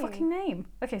I'm like your saying. fucking name.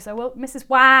 Okay, so well, Mrs.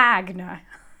 Wagner.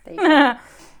 There you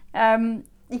go.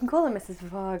 You can call her Mrs.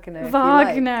 Wagner. If you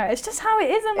Wagner. like. It's just how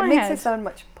it is in my It makes head. her sound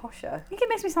much posher. I think it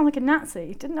makes me sound like a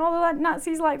Nazi. Didn't all the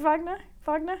Nazis like Wagner?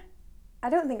 I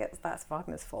don't think that's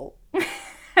Wagner's fault.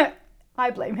 I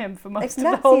blame him for most If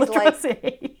of the whole Nazis like-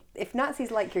 atrocity. If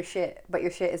Nazis like your shit, but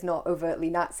your shit is not overtly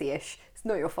Nazi-ish, it's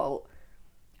not your fault.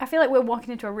 I feel like we're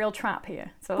walking into a real trap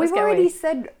here. So let's We've get already away.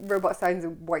 said robot signs are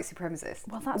white supremacists.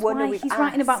 Well, that's Well, no, why we've he's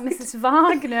writing about asked. Mrs.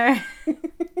 Wagner.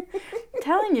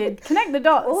 Telling you, connect the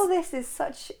dots. All this is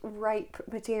such ripe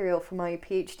material for my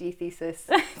PhD thesis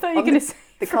I thought you were on going to say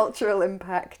the cultural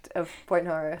impact of point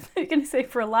horror. you're going to say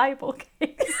for a libel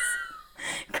case.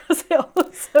 Because it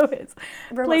also is.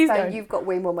 Robot Please sign, don't. you've got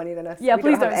way more money than us. Yeah, we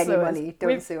please don't have don't any sue us. money. Don't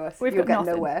We've- sue us. we've You'll got get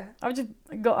nothing. nowhere. I've just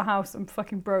got a house. I'm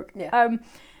fucking broke. Yeah.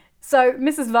 So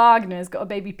Mrs. Wagner's got a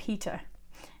baby Peter.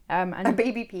 And A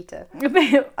baby Peter, a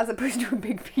bit, as opposed to a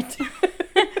big Peter.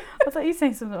 I thought you were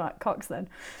saying something like cocks then.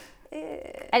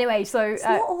 Anyway, so It's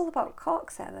not all about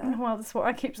cocks, Heather. well, that's what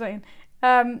I keep saying.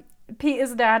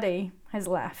 Peter's daddy has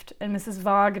left, and Mrs.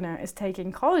 Wagner is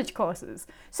taking college courses.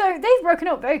 So they've broken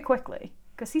up very quickly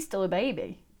because he's still a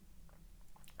baby.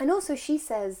 And also, she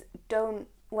says, don't.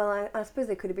 Well, I suppose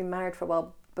they could have been married for a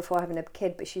while before having a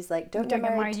kid, but she's like, don't get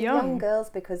married to young girls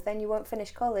because then you won't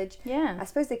finish college. Yeah. I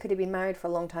suppose they could have been married for a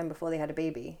long time before they had a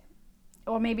baby.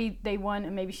 Or maybe they weren't,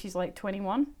 and maybe she's like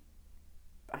 21.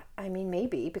 I mean,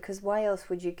 maybe, because why else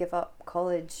would you give up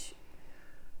college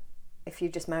if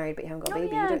you're just married but you haven't got a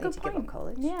baby? Yeah, You don't good need to give point. up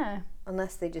college. Yeah.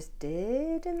 Unless they just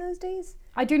did in those days.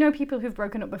 I do know people who've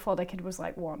broken up before their kid was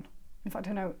like 1. In fact,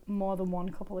 I know more than one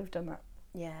couple who've done that.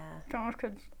 Yeah. Don't have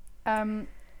kids.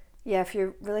 Yeah, if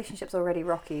your relationship's already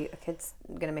rocky, a kid's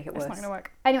going to make it It's worse. not going to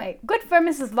work. Anyway, good for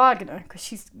Mrs. Wagner because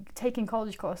she's taking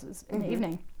college courses in the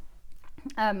evening.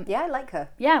 Yeah, I like her.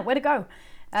 Yeah, way to go.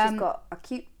 She's got a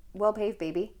cute, well-behaved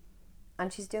baby,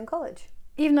 and she's doing college.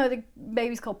 Even though the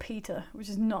baby's called Peter, which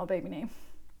is not a baby name.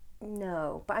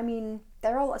 No, but I mean,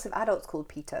 there are lots of adults called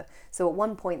Peter. So at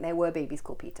one point there were babies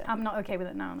called Peter. I'm not okay with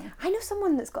it now. No. I know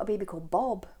someone that's got a baby called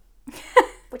Bob,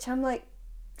 which I'm like,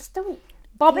 just don't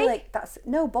Bobby? feel like that's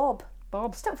Bob.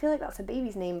 Bob. Just don't feel like that's a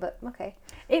baby's name, but okay.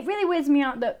 It really weirds me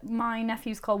out that my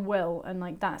nephew's called Will, and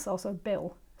like that's also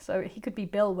Bill. So he could be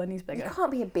Bill when he's You bigger.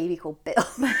 can't be a baby called Bill.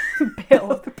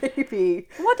 Bill. The baby.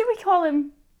 What do we call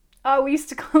him? Oh, we used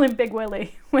to call him Big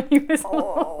Willie when he was little.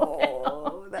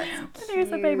 Oh, that's When he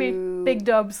was a baby. cute. Big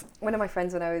Dubs. One of my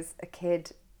friends when I was a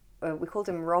kid, we called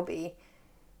him Robbie,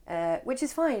 which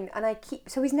is fine. And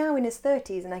so he's now in his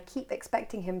 30s, and I keep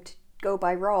expecting him to go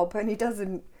by Rob, and he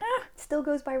doesn't. Still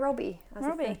goes by Robbie as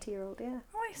Robbie. a 30-year-old. Yeah.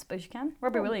 Oh, I suppose you can.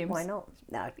 Robbie Williams. Why not?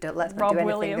 No, let's not Rob do anything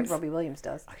Williams. that Robbie Williams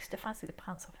does. I used to fancy the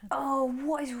pants off him. Oh,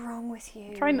 what is wrong with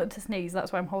you? Trying not to sneeze,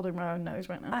 that's why I'm holding my own nose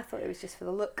right now. I thought it was just for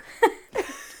the look.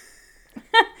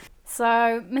 So,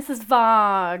 Mrs.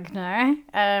 Wagner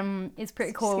is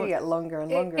pretty It's cool. going to get longer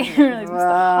and longer. It isn't it? really is Mr.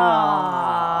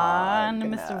 Hahn,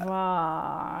 Mr.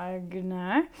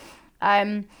 Wagner.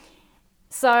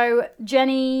 So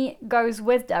Jenny goes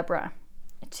with Deborah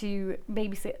to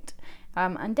babysit.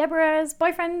 And Deborah's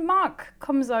boyfriend Mark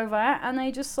comes over, and they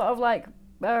just sort of like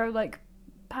are like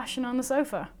passion on the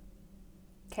sofa.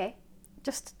 Okay.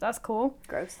 Just, that's cool.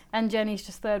 Gross. And Jenny's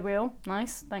just third wheel.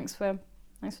 Nice. Thanks for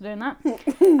doing that.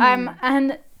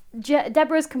 And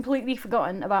Deborah's completely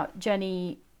forgotten about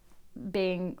Jenny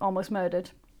being almost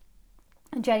murdered.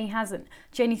 And Jenny hasn't.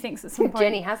 Jenny thinks at some point...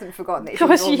 Jenny hasn't forgotten that she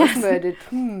was almost murdered.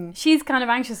 She's kind of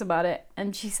anxious about it.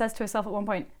 And she says to herself at one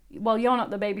point, well, you're not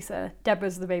the babysitter.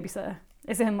 Deborah's the babysitter.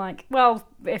 It's in like, well,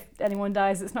 if anyone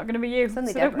dies, it's not going to be you. It's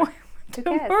only so Deborah.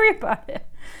 Don't worry about it.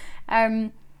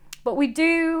 But we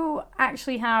do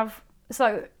actually have...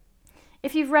 So,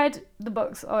 if you've read the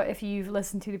books or if you've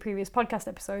listened to the previous podcast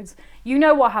episodes, you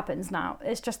know what happens now.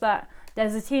 It's just that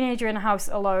there's a teenager in a house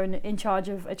alone in charge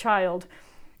of a child,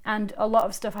 and a lot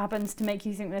of stuff happens to make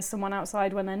you think there's someone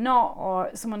outside when they're not, or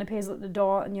someone appears at the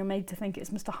door and you're made to think it's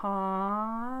Mr.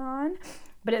 Hahn,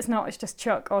 but it's not. It's just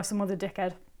Chuck or some other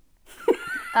dickhead.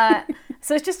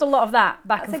 So it's just a lot of that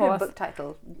back and forth. That's a good book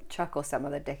title, Chuck or Some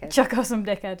Other Dickhead. Chuck or Some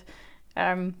Dickhead,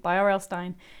 by R.L.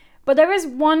 Stine. But there is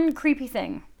one creepy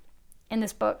thing in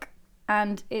this book,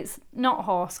 and it's not a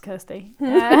horse, Kirsty.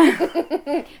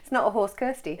 It's not a horse,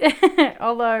 Kirsty.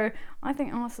 Although I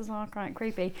think horses are quite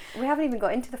creepy. We haven't even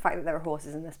got into the fact that there are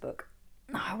horses in this book.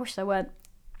 Oh, I wish there weren't.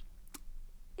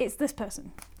 It's this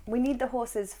person. We need the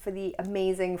horses for the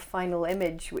amazing final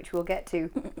image, which we'll get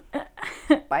to.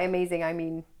 By amazing, I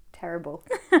mean terrible.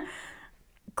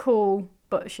 Cool,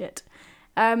 but shit.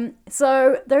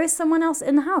 So there is someone else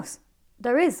in the house.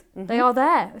 There is. Mm-hmm. They are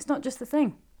there. It's not just a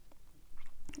thing.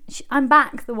 I'm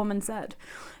back, the woman said.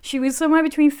 She was somewhere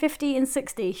between 50 and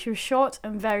 60. She was short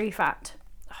and very fat.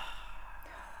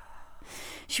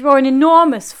 She wore an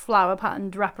enormous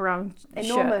flower-patterned wraparound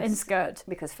shirt and skirt.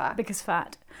 Because fat. Because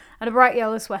fat. And a bright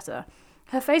yellow sweater.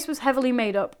 Her face was heavily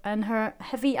made up, and her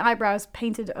heavy eyebrows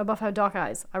painted above her dark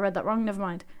eyes. I read that wrong, never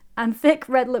mind. And thick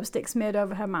red lipstick smeared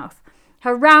over her mouth.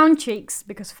 Her round cheeks,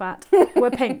 because fat,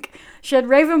 were pink. She had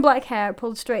raven black hair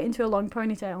pulled straight into a long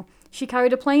ponytail. She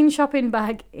carried a plain shopping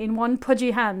bag in one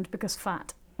pudgy hand, because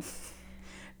fat.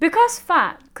 Because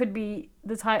fat could be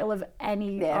the title of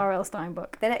any R.L. Stine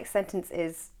book. The next sentence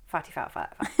is fatty fat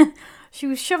fat fat. She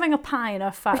was shoving a pie in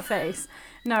her fat face.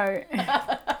 No.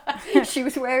 She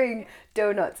was wearing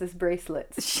donuts as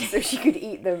bracelets so she could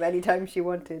eat them anytime she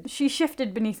wanted. She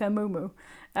shifted beneath her moo-moo.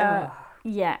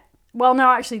 Yeah. Well,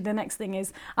 no, actually, the next thing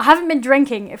is, I haven't been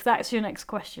drinking, if that's your next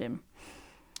question.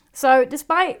 So,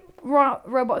 despite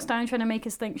Robot Stine trying to make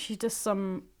us think she's just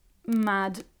some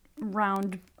mad,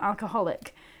 round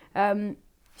alcoholic,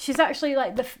 she's actually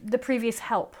like the previous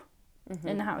help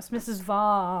in the house, Mrs.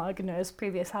 Wagner's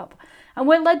previous help. And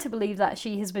we're led to believe that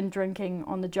she has been drinking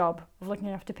on the job of looking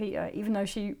after Peter, even though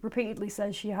she repeatedly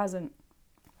says she hasn't.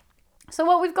 So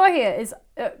what we've got here is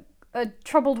a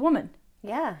troubled woman.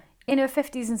 Yeah. In her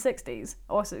 50s and 60s,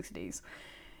 or 60s,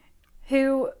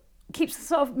 who keeps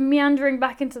sort of meandering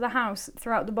back into the house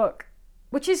throughout the book,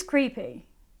 which is creepy,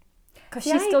 because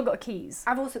she's still got keys.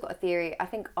 I've also got a theory. I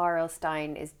think R.L.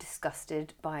 Stine is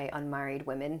disgusted by unmarried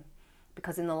women,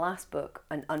 because in the last book,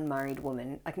 an unmarried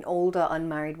woman, like an older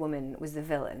unmarried woman, was the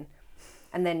villain.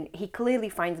 And then he clearly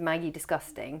finds Maggie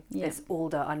disgusting, this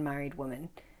older unmarried woman.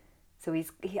 So I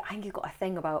think he's got a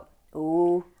thing about,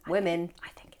 women. I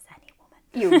think it's any woman.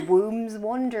 Your womb's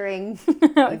wandering.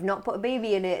 You've not put a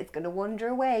baby in it. It's going to wander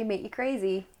away, make you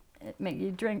crazy. It make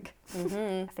you drink.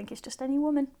 Mm-hmm. I think it's just any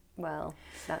woman. Well,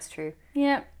 that's true.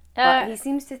 Yeah. But he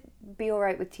seems to be all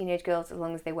right with teenage girls as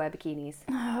long as they wear bikinis.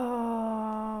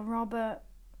 Oh, Robert.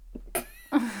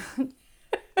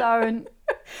 Don't.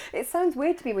 It sounds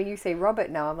weird to me when you say Robert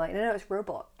now. I'm like, no, it's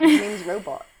Robot. His name's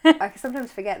Robot. I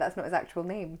sometimes forget that's not his actual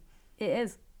name. It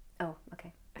is. Oh,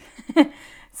 okay.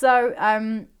 So,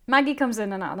 Maggie comes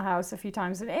in and out of the house a few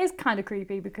times, and it is kind of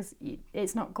creepy because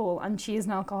it's not cool, and she is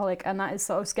an alcoholic, and that is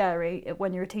sort of scary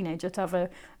when you're a teenager to have a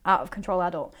out-of-control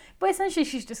adult. But essentially,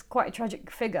 she's just quite a tragic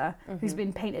figure who's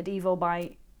been painted evil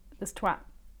by this twat.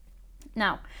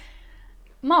 Now,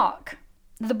 Mark,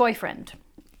 the boyfriend,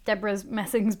 Deborah's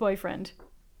Messing's boyfriend,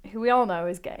 who we all know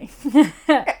is gay.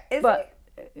 But,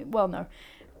 well, no.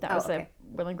 That was a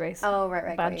Will and Grace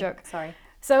bad joke. Sorry.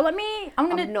 So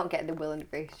I'm not getting the Will and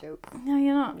Grace joke. No,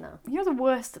 you're not. No. You're the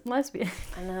worst lesbian.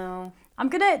 I know. I'm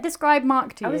going to describe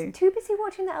Mark to you. I was too busy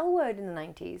watching The L Word in the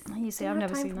 90s. You see, I've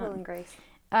never seen that. Will and Grace.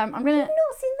 I'm going to... You've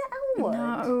not seen The L Word?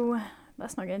 No.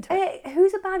 Let's not get into it.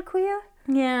 Who's a bad queer?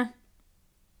 Yeah.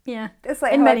 Yeah. It's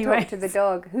like in how many I talk ways. to the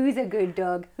dog. Who's a good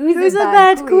dog? Who's a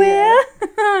bad queer?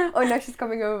 Oh, no, she's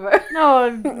coming over.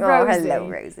 Oh, Rosie. Oh, hello,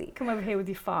 Rosie. Come over here with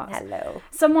your farts. Hello.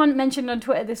 Someone mentioned on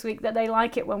Twitter this week that they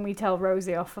like it when we tell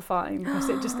Rosie off for farting because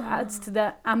it just adds to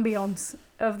the ambience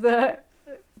of the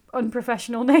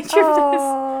unprofessional nature of this.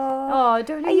 Oh,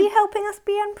 don't Are you helping us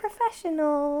be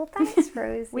unprofessional? Thanks,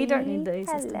 Rosie. We don't need the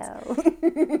assistance.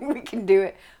 Hello. We can do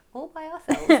it all by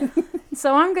ourselves.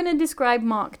 So I'm going to describe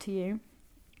Mark to you,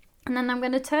 and then I'm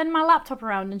going to turn my laptop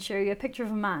around and show you a picture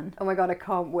of a man. Oh my god, I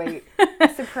can't wait.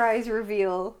 Surprise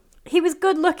reveal. He was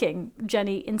good looking,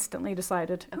 Jenny instantly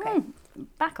decided. Okay.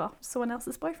 Back off, someone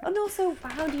else's boyfriend. And also,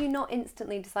 how do you not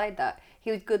instantly decide that?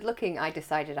 He was good looking, I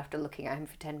decided after looking at him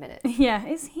for 10 minutes. Yeah,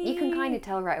 is he... You can kind of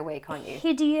tell right away, can't you?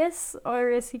 hideous,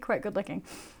 or is he quite good looking?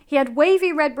 He had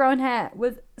wavy red-brown hair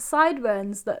with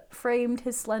sideburns that framed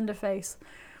his slender face.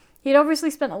 He'd obviously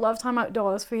spent a lot of time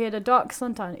outdoors, for he had a dark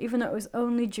suntan, even though it was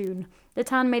only June. The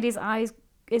tan made his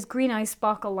green eyes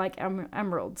sparkle like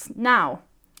emeralds. Now,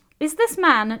 is this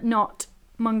man not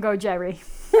Mungo Jerry?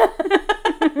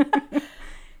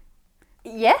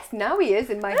 Yes, now he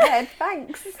is in my head,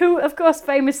 thanks. Who, of course,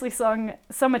 famously sung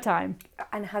Summertime.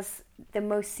 And has the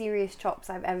most serious chops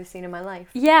I've ever seen in my life.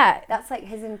 Yeah. That's like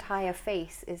his entire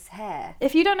face is hair.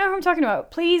 If you don't know who I'm talking about,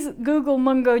 please Google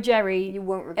Mungo Jerry You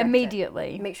won't regret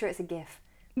immediately. it. Make sure it's a GIF.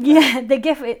 Yeah, the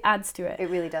GIF, it adds to it. It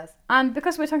really does. And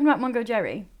because we're talking about Mungo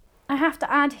Jerry, I have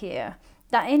to add here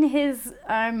that in his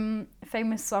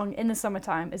famous song In the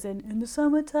Summertime, as in the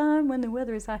summertime when the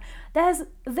weather is high, there's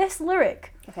this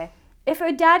lyric. Okay. If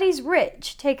her daddy's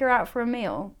rich, take her out for a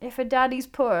meal. If her daddy's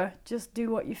poor, just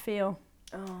do what you feel.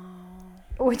 Oh,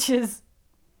 Which is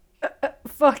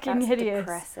fucking that's hideous.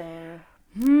 depressing.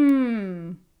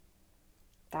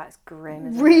 That's grim,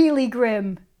 isn't it? Really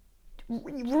grim.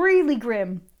 Really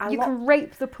grim. You can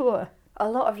rape the poor. A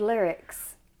lot of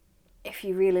lyrics, if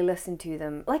you really listen to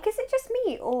them. Like, is it just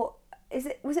me, or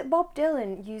was it Bob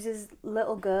Dylan uses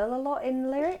little girl a lot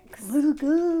in lyrics? Little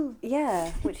girl.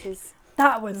 Yeah, which is...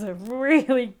 That was a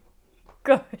really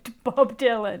good Bob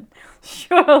Dylan.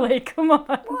 Surely, come on.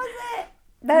 Was it?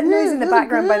 That noise in the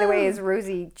background, by the way, is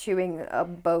Rosie chewing a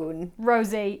bone.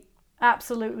 Rosie,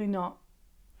 absolutely not.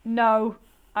 No,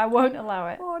 I won't allow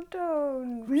it. Oh,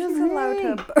 don't. Really? She's allowed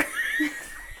her bone.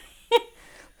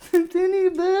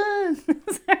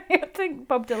 Sorry, I think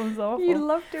Bob Dylan's awful. You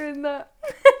love doing that.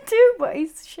 I do, but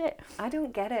he's shit. I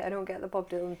don't get it. I don't get the Bob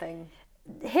Dylan thing.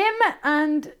 Him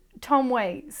and Tom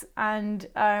Waits and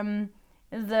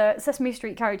the Sesame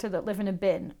Street character that live in a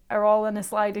bin are all on a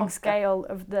sliding scale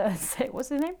of the... What's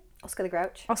his name? Oscar the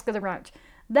Grouch. Oscar the Grouch.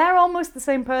 They're almost the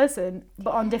same person,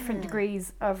 but on different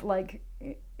degrees of, like,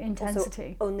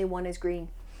 intensity. Also, only one is green.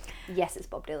 Yes, it's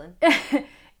Bob Dylan.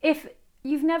 If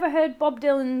you've never heard Bob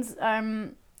Dylan's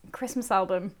Christmas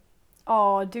album,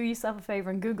 do yourself a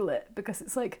favour and Google it, because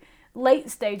it's like late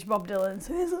stage Bob Dylan,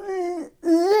 so it's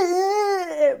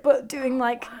but doing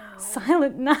like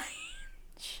Silent Night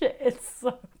shit. It's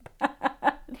so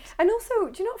bad. And also,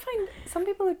 do you not find some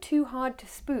people are too hard to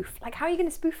spoof? Like, how are you going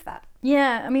to spoof that?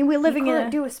 Yeah, I mean, we're living you in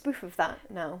can't do a spoof of that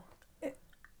now.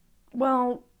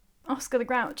 Well, Oscar the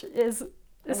Grouch is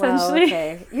essentially... Well,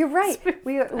 okay. You're right.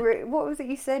 We're what was it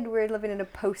you said? We're living in a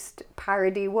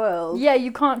post-parody world. Yeah,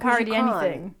 you can't 'Cause you parody can't.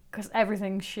 anything, because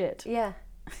everything's shit Yeah.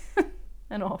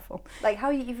 and awful. Like, how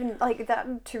are you even... Like,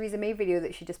 that Theresa May video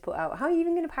that she just put out, how are you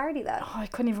even going to parody that? Oh, I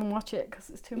couldn't even watch it, because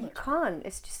it's too You much. can't.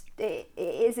 It's just... It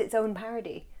is its own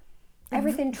parody.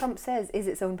 Everything Trump says is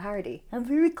its own parody. I'm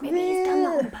very clear. Maybe he's done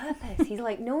that on purpose. He's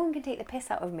like, no one can take the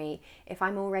piss out of me if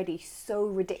I'm already so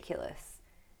ridiculous.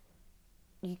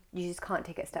 You just can't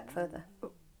take it a step further.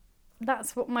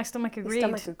 That's what my stomach agreed.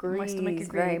 My stomach agrees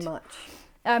very much.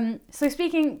 So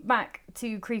speaking back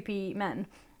to creepy men,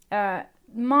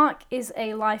 Mark is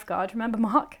a lifeguard. Remember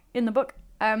Mark in the book?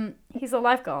 He's a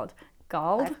lifeguard.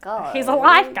 Lifeguard. He's a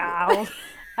lifeguard.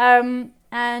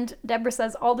 And Deborah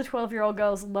says all the 12-year-old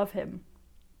girls love him.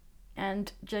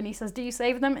 And Jenny says, do you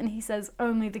save them? And he says,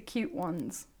 only the cute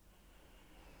ones.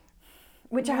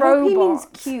 Which I hope he means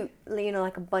Robots. cute, you know,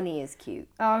 like a bunny is cute.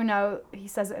 Oh no, he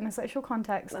says it in a sexual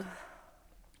context.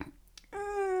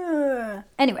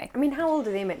 Anyway. I mean, how old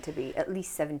are they meant to be? At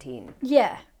least 17.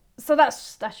 Yeah. So that's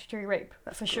statutory rape,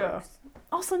 That's for gross. sure.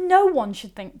 Also, no one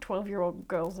should think 12-year-old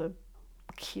girls are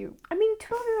cute. I mean,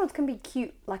 12-year-olds can be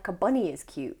cute like a bunny is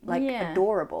cute. Like, Yeah.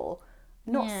 adorable.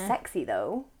 Not Yeah. sexy,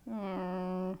 though.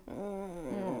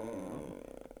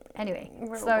 Anyway,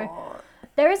 so Robot.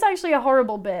 there is actually a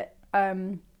horrible bit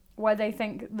where they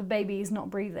think the baby is not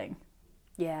breathing.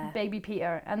 Yeah. Baby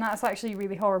Peter. And that's actually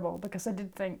really horrible, because I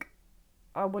did think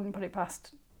I wouldn't put it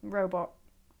past Robot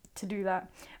to do that.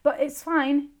 But it's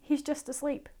fine. He's just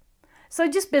asleep. So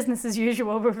just business as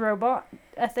usual with Robot.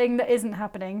 A thing that isn't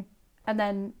happening. And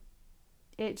then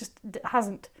it just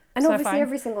hasn't. And So obviously fine.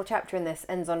 every single chapter in this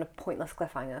ends on a pointless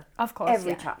cliffhanger. Of course,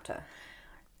 Every yeah. chapter.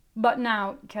 But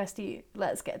now, Kirsty,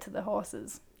 let's get to the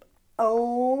horses.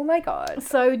 Oh my god.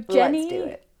 So Jenny Let's do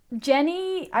it.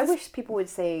 Jenny... I wish people would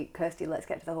say, Kirsty, let's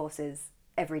get to the horses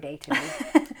every day to me.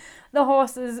 The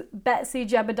horses, Betsy,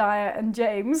 Jebediah and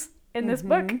James in this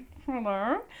book.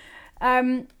 Hello.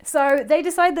 So they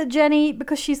decide that Jenny,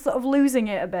 because she's sort of losing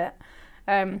it a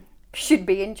bit... should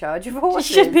be in charge of horses.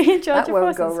 She should be in charge of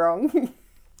horses. That won't go wrong.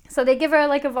 So they give her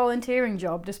like a volunteering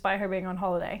job despite her being on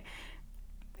holiday.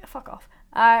 Fuck off.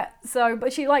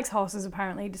 But she likes horses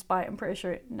apparently, despite I'm pretty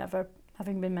sure it never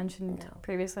having been mentioned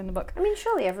previously in the book. I mean,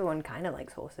 surely everyone kind of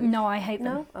likes horses. No, I hate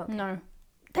them. No? Okay. No.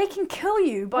 They can kill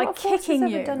you by what kicking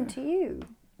have you. What have done to you?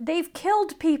 They've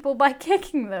killed people by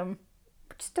kicking them.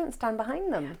 Just don't stand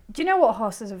behind them. Do you know what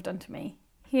horses have done to me?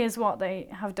 Here's what they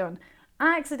have done.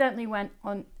 I accidentally went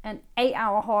on an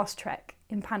 8-hour horse trek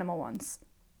in Panama once.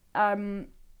 And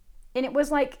it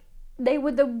was like, they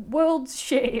were the world's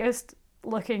shittiest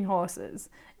looking horses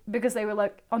because they were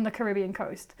like on the Caribbean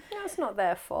coast. That's not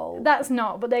their fault. That's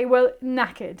not, but they were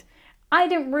knackered. I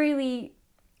didn't really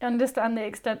understand the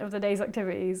extent of the day's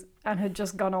activities and had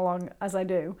just gone along as I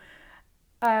do.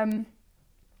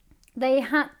 They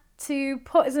had to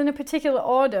put us in a particular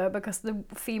order because the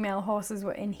female horses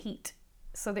were in heat,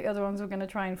 so the other ones were going to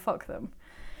try and fuck them.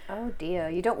 Oh dear,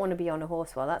 you don't want to be on a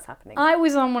horse while that's happening. I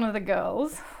was on one of the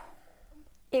girls.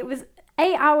 It was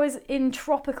 8 hours in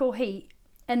tropical heat,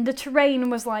 and the terrain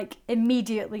was like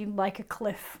immediately like a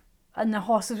cliff, and the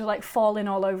horses were like falling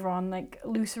all over on like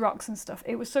loose rocks and stuff.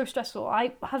 It was so stressful.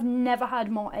 I have never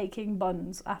had more aching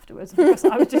buns afterwards because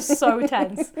I was just so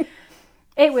tense.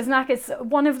 It was knackered.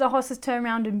 One of the horses turned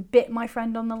around and bit my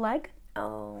friend on the leg.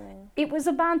 Oh. It was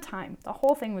a bad time. The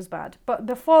whole thing was bad. But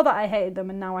before that I hated them,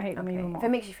 and now I hate them even more. If it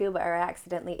makes you feel better, I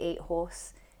accidentally ate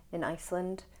horse in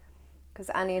Iceland. Because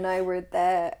Annie and I were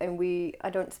there, and I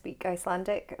don't speak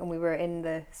Icelandic, and we were in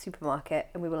the supermarket,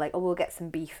 and we were like, oh, we'll get some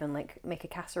beef and like make a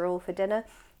casserole for dinner.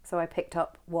 So I picked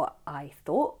up what I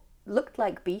thought looked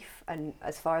like beef, and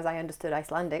as far as I understood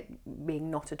Icelandic, being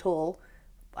not at all,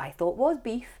 I thought was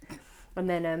beef. And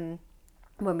then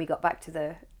when we got back to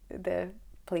the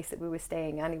place that we were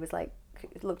staying, Annie was like,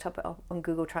 looked up on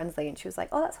Google Translate, and she was like,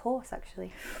 oh, that's horse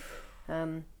actually. I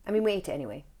mean, we ate it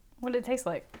anyway. What did it taste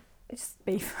like? It's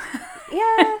beef.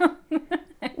 Yeah.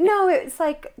 No, it's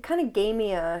like kind of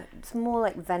gamier. It's more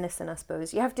like venison, I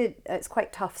suppose. You have to, it's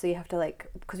quite tough, so you have to like,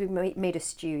 because we've made a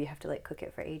stew, you have to like cook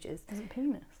it for ages. Is it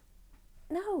penis?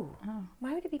 No. Oh.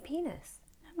 Why would it be penis?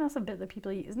 That's a bit that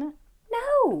people eat, isn't it?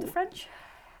 No. The French?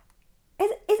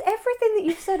 Is everything that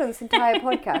you've said on this entire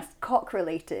podcast cock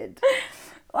related?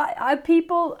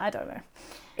 People, I don't know.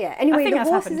 Yeah, anyway, the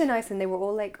horses happened. in Iceland, they were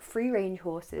all like free-range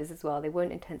horses as well. They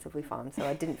weren't intensively farmed, so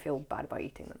I didn't feel bad about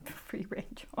eating them.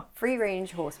 Free-range horse.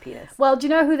 Free-range horse penis. Well, do you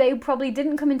know who they probably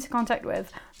didn't come into contact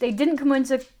with? They didn't come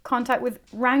into contact with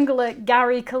Wrangler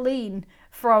Gary Colleen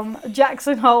from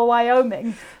Jackson Hole,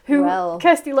 Wyoming, who,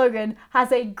 Kirsty Logan,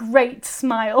 has a great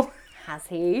smile. Has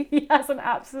he? He has an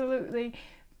absolutely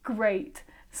great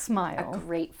smile. A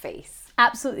great face.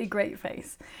 Absolutely great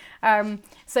face.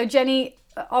 So Jenny,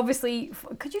 obviously,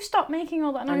 could you stop making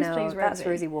all that noise, please, Rosie? That's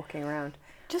Rosie walking around.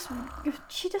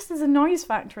 She just is a noise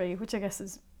factory, which I guess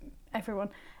is everyone.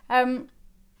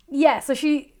 Yeah, so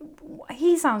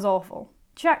he sounds awful.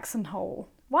 Jackson Hole.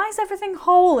 Why is everything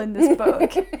hole in this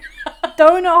book?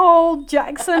 Donut hole,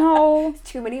 Jackson Hole.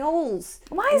 Too many holes.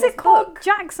 Why is it called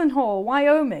Jackson Hole,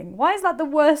 Wyoming? Why is that the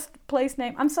worst place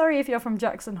name? I'm sorry if you're from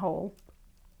Jackson Hole.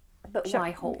 But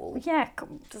why hole? Yeah.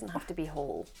 It doesn't have to be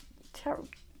hole.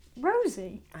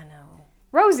 Rosie. I know.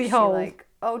 Rosie Hole. Like,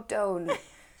 oh, don't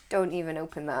even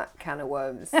open that can of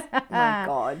worms. My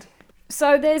God.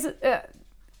 So there's,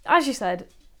 as you said,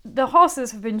 the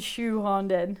horses have been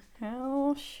shoehorned in.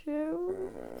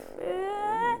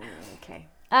 Okay.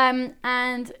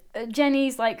 And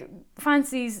Jenny's like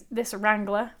fancies this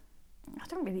Wrangler.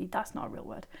 That's not a real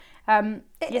word. I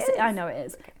know it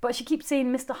is. Okay. But she keeps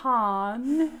seeing Mr.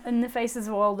 Hahn in the faces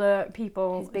of all the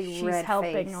people she's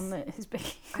helping face. On his big...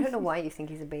 I don't know why you think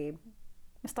he's a babe.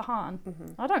 Mr. Hahn?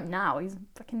 Mm-hmm. I don't know. He's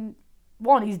fucking...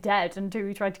 One, he's dead, and two,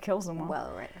 he tried to kill someone.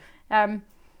 Well, right.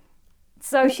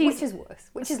 So she's... Which is worse?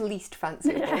 Which is least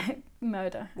fanciful?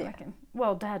 Murder, I reckon.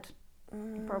 Well, dead,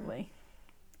 probably.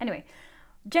 Anyway,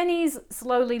 Jenny's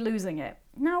slowly losing it.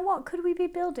 Now, what could we be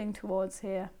building towards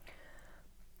here?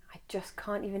 I just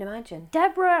can't even imagine.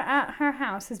 Deborah at her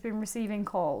house has been receiving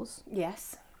calls.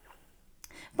 Yes.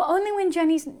 But only when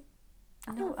Jenny's...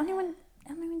 Only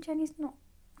when Jenny's not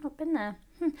been there.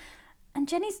 And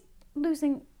Jenny's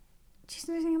losing... She's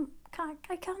losing...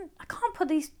 I can't put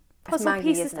these puzzle Maggie,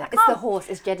 pieces... Isn't it? It's the horse.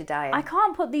 It's Jedidiah. I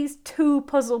can't put these two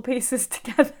puzzle pieces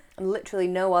together. And literally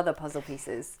no other puzzle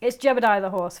pieces. It's Jebediah the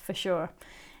horse, for sure.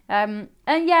 And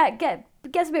yeah, it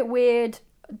gets a bit weird.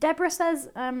 Deborah says,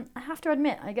 I have to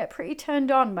admit, I get pretty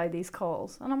turned on by these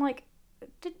calls. And I'm like,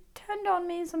 did turned on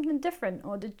mean something different?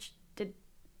 Or did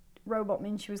robot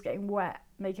mean she was getting wet,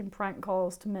 making prank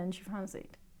calls to men she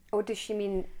fancied? Or does she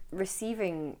mean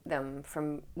receiving them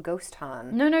from Ghost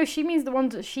Han? No, she means the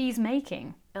ones that she's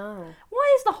making. Oh.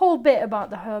 Why is the whole bit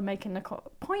about her making the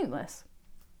call pointless?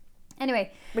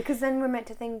 Anyway. Because then we're meant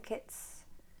to think it's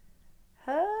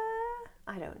her?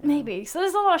 I don't know. Maybe. So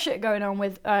there's a lot of shit going on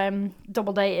with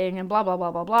double dating and blah, blah,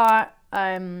 blah, blah, blah.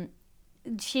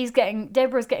 Deborah's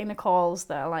getting the calls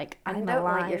that are like, I don't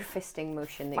like your fisting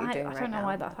motion that you're doing right now. I don't know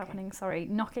why that's happening, sorry.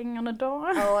 Knocking on a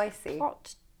door. Oh, I see.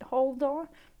 Plot hole door.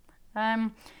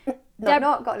 Not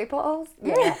got any potholes?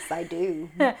 Yes, I do.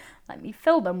 Let me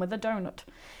fill them with a donut.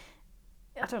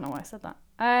 I don't know why I said that.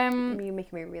 You're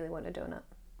making me really want a donut.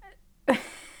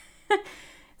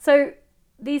 So,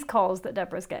 these calls that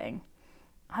Deborah's getting.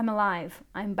 I'm alive.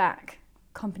 I'm back.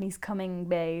 Company's coming,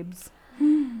 babes.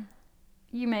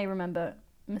 You may remember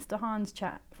Mr. Han's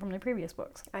chat from the previous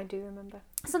books. I do remember.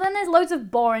 So then there's loads of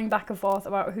boring back and forth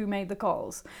about who made the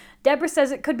calls. Deborah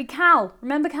says it could be Cal.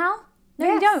 Remember Cal? No,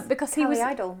 yes, you don't, because he was...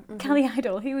 Idol. Mm-hmm. Callie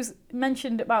Idol. He was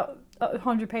mentioned about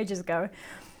 100 pages ago.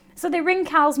 So they ring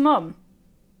Cal's mum.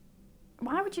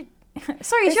 Why would you...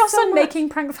 Sorry, is your son making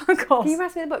prank phone calls? Can you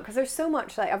pass me the book? Because there's so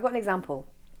much, like, I've got an example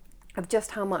of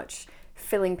just how much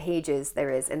filling pages there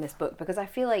is in this book, because I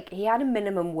feel like he had a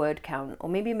minimum word count or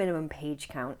maybe a minimum page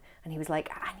count, and he was like,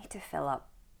 I need to fill up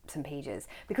some pages,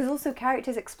 because also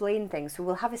characters explain things. So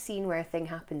we'll have a scene where a thing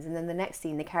happens, and then the next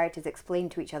scene the characters explain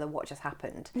to each other what just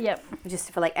happened. Yep.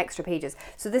 Just for like extra pages.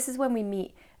 So this is when we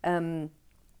meet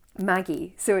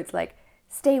Maggie. So it's like,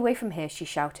 stay away from here, she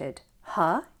shouted.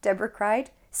 Huh? Deborah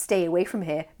cried. Stay away from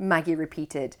here, Maggie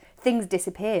repeated. Things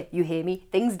disappear, you hear me?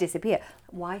 Things disappear.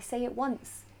 Why say it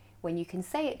once when you can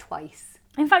say it twice?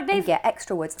 In fact, and get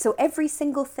extra words. So every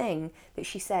single thing that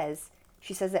she says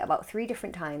it about 3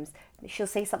 different times. She'll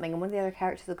say something and one of the other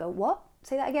characters will go, what?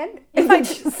 Say that again? In fact,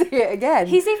 say it again.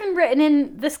 He's even written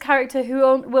in this character who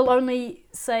will only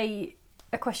say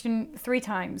a question 3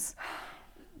 times.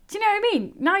 Do you know what I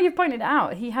mean? Now you've pointed it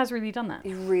out, he has really done that.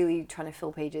 He's really trying to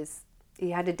fill pages. He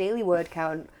had a daily word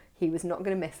count. He was not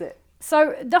going to miss it.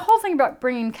 So the whole thing about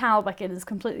bringing Cal back in is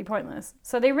completely pointless.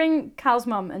 So they ring Cal's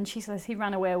mum and she says he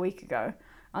ran away a week ago.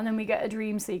 And then we get a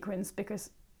dream sequence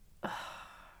because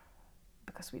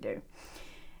we do.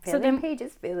 Filling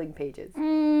pages.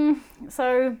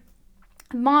 So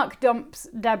Mark dumps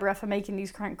Deborah for making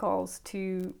these crank calls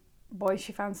to boys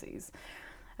she fancies.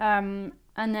 And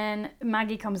then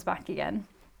Maggie comes back again.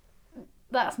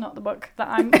 That's not the book that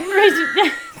I'm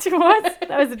reading towards.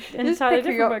 That was an entirely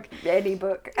different book. Any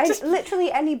book.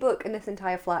 Literally any book in this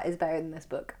entire flat is better than this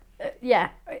book.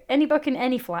 Yeah, any book in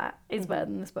any flat is better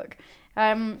than this book.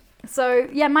 So,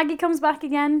 yeah, Maggie comes back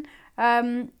again.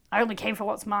 I only came for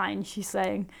what's mine, she's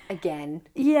saying. Again.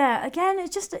 Yeah, again,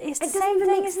 it's the same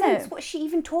thing, isn't it? What's she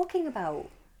even talking about?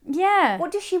 Yeah.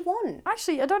 What does she want?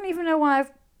 Actually, I don't even know why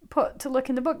I've put to look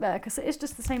in the book there, because it is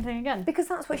just the same thing again. Because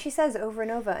that's what she says over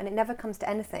and over, and it never comes to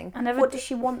anything. What does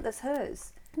she want that's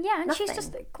hers? Yeah, and Nothing.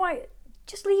 she's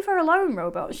just leave her alone,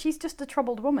 Robot. She's just a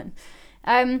troubled woman.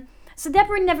 So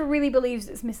Deborah never really believes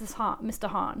it's Mr.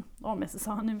 Han, or Mrs.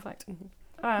 Han, in fact.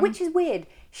 Mm-hmm. Which is weird.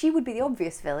 She would be the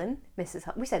obvious villain, Mrs.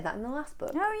 Han. We said that in the last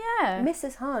book. Oh, yeah.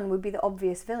 Mrs. Han would be the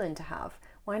obvious villain to have.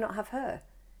 Why not have her?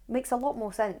 It makes a lot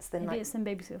more sense than Maybe it's in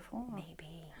Babysitter 4.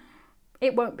 Maybe.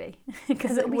 It won't be,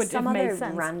 because it would have made sense. Some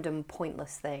other random,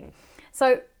 pointless thing.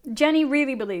 So Jenny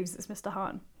really believes it's Mr.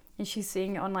 Han, and she's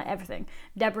seeing it on like everything.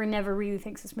 Deborah never really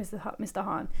thinks it's Mr.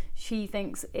 Han. She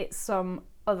thinks it's some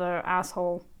other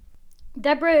asshole.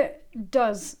 Deborah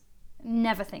does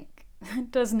never think.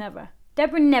 Does never.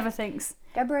 Deborah never thinks.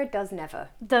 Deborah does never.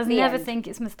 Does never think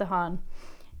it's Mr. Han.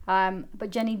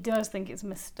 But Jenny does think it's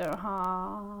Mr.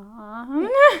 Han.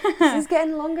 This is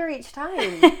getting longer each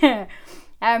time.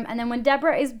 And then when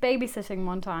Deborah is babysitting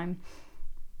one time,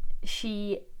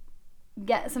 she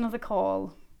gets another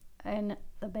call and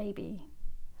the baby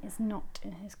is not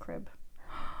in his crib.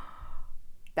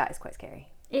 That is quite scary.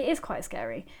 It is quite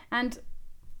scary. And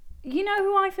you know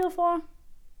who I feel for?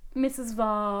 Mrs.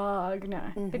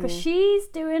 Wagner. Mm-hmm. Because she's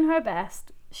doing her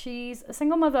best. She's a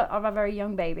single mother of a very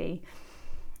young baby.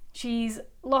 She's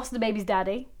lost the baby's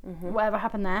daddy. Mm-hmm. Whatever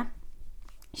happened there.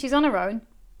 She's on her own.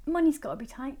 Money's got to be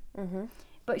tight. Mm-hmm.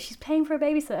 But she's paying for a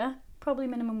babysitter, probably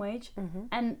minimum wage,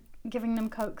 and giving them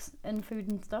cokes and food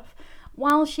and stuff,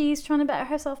 while she's trying to better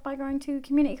herself by going to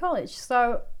community college.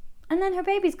 So, and then her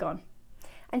baby's gone.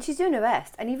 And she's doing her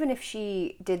best. And even if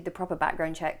she did the proper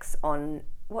background checks on,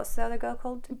 what's the other girl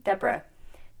called? Deborah.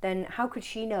 then how could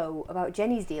she know about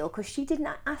Jenny's deal? Because she didn't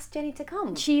ask Jenny to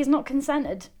come. She's not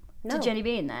consented No. to Jenny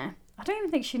being there. I don't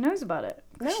even think she knows about it.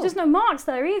 No. She doesn't know Mark's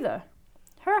there either.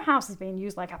 Her house is being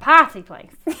used like a party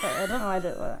place. So I don't know why I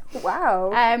did that.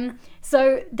 Wow.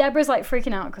 So Deborah's like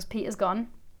freaking out because Peter's gone.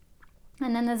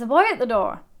 And then there's a boy at the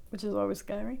door, which is always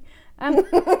scary. And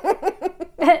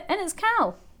it's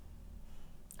Cal.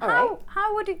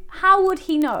 How would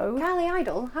he know? Callie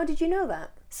Idle, how did you know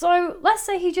that? So let's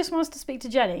say he just wants to speak to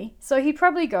Jenny. So he'd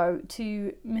probably go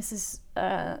to Mrs.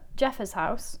 Jeffer's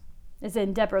house, as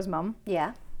in Deborah's mum.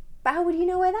 Yeah. But how would he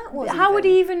know where that was? How would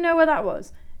he even know where that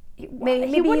was? Maybe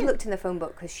he looked in the phone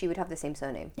book because she would have the same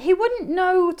surname. He wouldn't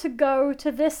know to go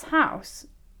to this house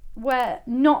where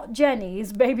not Jenny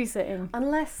is babysitting.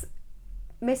 Unless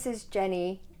Mrs.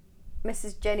 Jenny's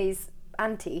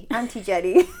Auntie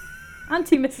Jenny.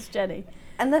 Auntie Mrs. Jenny.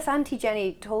 Unless Auntie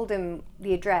Jenny told him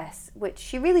the address, which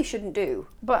she really shouldn't do.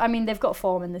 But I mean, they've got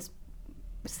form in this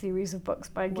series of books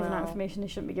by giving out Well. information they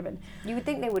shouldn't be given. You would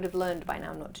think they would have learned by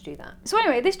now not to do that. So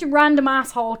anyway, this random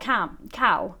asshole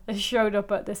Cal has showed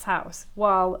up at this house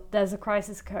while there's a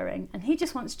crisis occurring, and he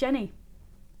just wants Jenny.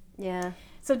 Yeah.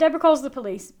 So Deborah calls the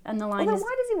police, and the line Although, is...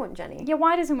 why does he want Jenny? Yeah,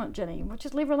 why does he want Jenny? Well,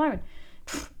 just leave her alone.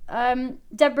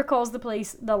 Deborah calls the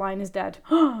police, the line is dead.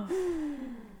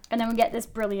 And then we get this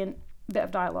brilliant bit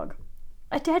of dialogue.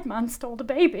 A dead man stole the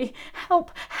baby.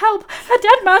 Help, help, a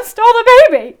dead man stole the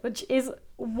baby! Which is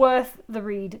worth the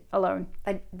read alone.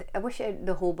 I wish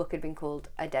the whole book had been called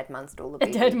A Dead Man Stole the A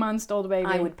Baby. dead man stole the baby.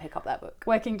 I would pick up that book.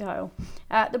 Working title.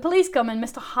 The police come and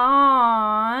Mr.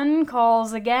 Hahn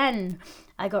calls again.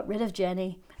 I got rid of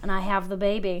Jenny and I have the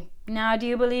baby. Now do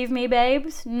you believe me,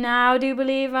 babes? Now do you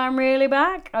believe I'm really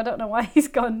back? I don't know why he's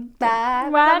gone.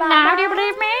 Well, now do you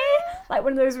believe me? Like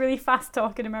one of those really fast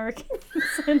talking Americans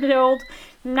in the old,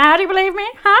 now do you believe me?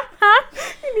 Huh? Huh?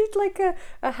 He needs like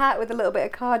a hat with a little bit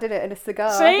of card in it and a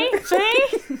cigar. See?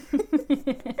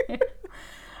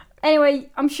 Anyway,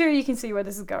 I'm sure you can see where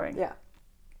this is going. Yeah.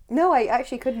 No, I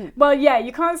actually couldn't. Well, yeah,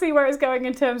 you can't see where it's going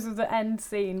in terms of the end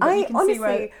scene, but you can honestly, see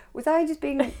where... was I just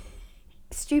being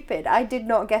stupid? I did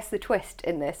not guess the twist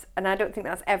in this, and I don't think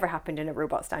that's ever happened in a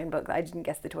Robot Stein book, that I didn't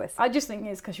guess the twist. I just think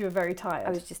it's because you were very tired. I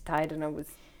was just tired and I was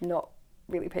not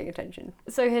really paying attention.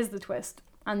 So here's the twist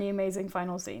and the amazing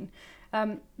final scene.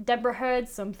 Deborah heard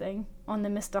something on the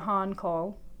Mr. Hahn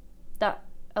call that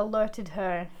alerted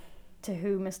her to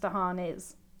who Mr. Hahn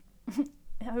is.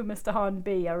 Who Mr. Hahn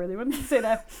be, I really wanted to say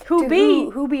that. Who be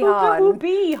Hahn? Who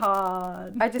be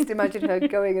Hahn? I just imagined her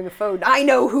going in the phone. I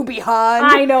know who be Hahn.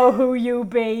 I know who you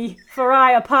be, for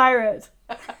I a pirate.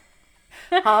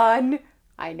 Hahn,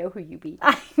 I know who you be.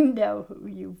 I know who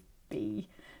you be.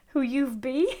 Who you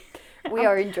be? We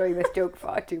are enjoying this joke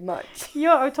far too much.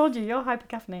 I told you, you're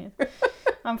hypercaffeinated.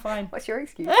 I'm fine. What's your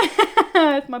excuse?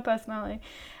 It's my personality.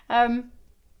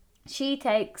 She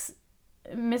takes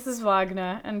Mrs.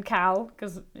 Wagner and Cal,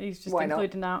 because he's just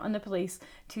included now, and the police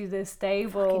to the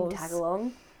stables. Fucking tag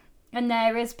along. And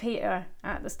there is Peter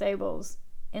at the stables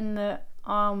in the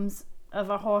arms of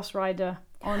a horse rider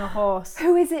on a horse.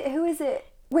 Who is it?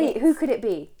 Wait, who could it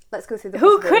be? Let's go through the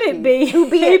Who could it be? Who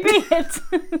be it?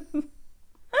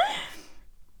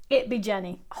 It be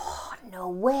Jenny. Oh, no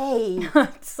way.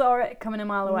 Saw it coming a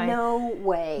mile away. No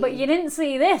way. But you didn't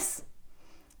see this.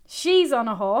 She's on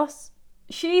a horse.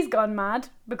 She's gone mad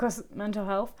because mental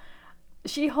health.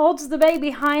 She holds the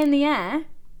baby high in the air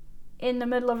in the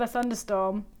middle of a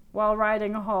thunderstorm while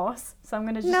riding a horse. So I'm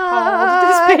going to just hold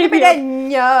this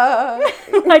baby up,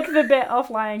 like the bit off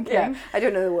Lion King. Yeah, I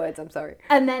don't know the words, I'm sorry.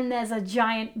 And then there's a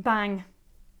giant bang.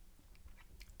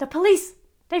 The police!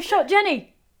 They've shot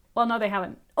Jenny! Well, no, they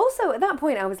haven't. Also, at that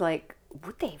point, I was like,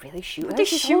 would they really shoot her? They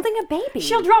She's shoot- holding a baby.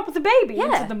 She'll drop the baby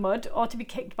Yeah. into the mud or to be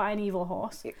kicked by an evil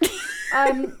horse.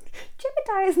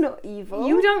 Jebediah is not evil.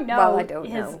 You don't know Well, I don't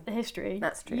his know. history.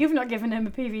 That's true. You've not given him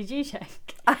a PVG check.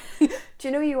 Do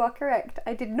you know you are correct?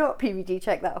 I did not PVG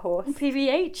check that horse.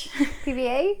 PVH?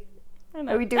 PVA? I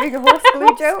know. Are we doing a horse glue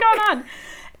What's joke? going on?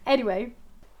 Anyway,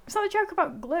 is that a joke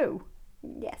about glue?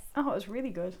 Yes. Oh, it was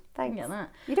really good. Thanks. I can get that.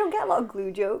 You don't get a lot of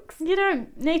glue jokes. You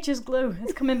don't. Nature's glue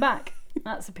is coming back.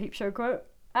 That's a Peep Show quote.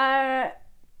 And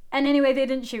anyway, they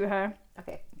didn't shoot her.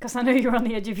 Okay. Because I know you were on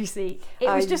the edge of your seat. It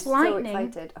was just lightning. So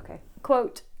excited. Okay.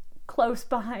 Quote, close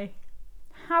by.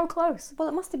 How close? Well,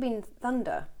 it must have been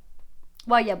thunder.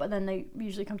 Well, yeah, but then they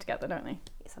usually come together, don't they?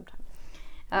 Yeah,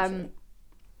 sometimes.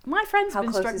 My friend's How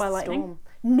been close struck is by the lightning. storm?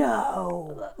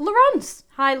 No. Laurence.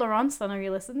 Hi, Laurence. I know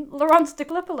you listen. Laurence de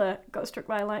Glipper got struck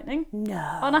by lightning No.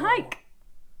 on a hike.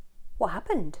 What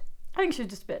happened? I think she was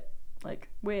just a bit,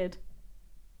 weird.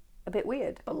 A bit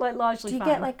weird. But, largely Do you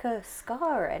fine. get, a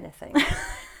scar or anything?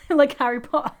 Like Harry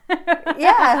Potter.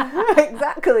 Yeah,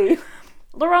 exactly.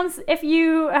 Laurence, if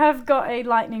you have got a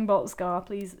lightning bolt scar,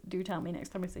 please do tell me next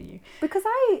time I see you. Because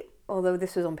although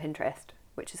this was on Pinterest,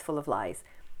 which is full of lies,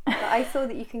 but I saw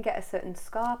that you can get a certain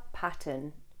scar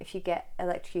pattern if you get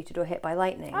electrocuted or hit by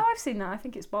lightning. Oh, I've seen that. I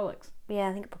think it's bollocks. Yeah,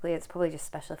 I think it's probably just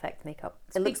special effects makeup.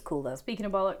 It looks cool though. Speaking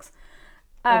of bollocks.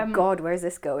 Oh God, where's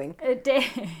this going?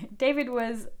 David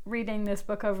was reading this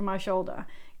book over my shoulder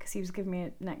because he was giving me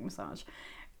a neck massage.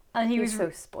 And he was so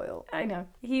spoiled. I know.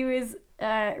 He was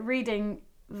reading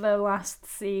the last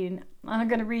scene, and I'm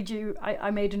going to read you. I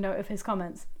made a note of his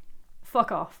comments.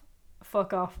 Fuck off.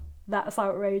 Fuck off. That's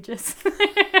outrageous.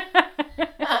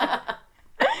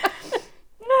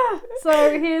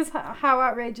 So here's how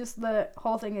outrageous the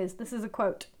whole thing is. This is a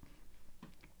quote.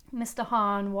 Mr.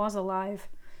 Hahn was alive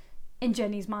in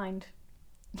Jenny's mind.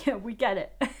 Yeah, we get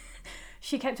it.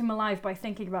 She kept him alive by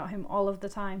thinking about him all of the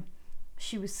time.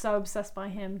 She was so obsessed by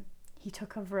him, he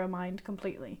took over her mind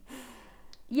completely.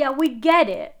 Yeah, we get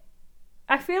it.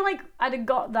 I feel like I'd have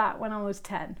got that when I was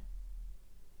 10.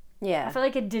 Yeah. I feel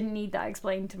like I didn't need that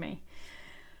explained to me.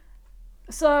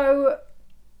 So,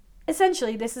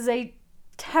 essentially, this is a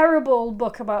terrible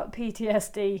book about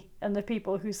PTSD and the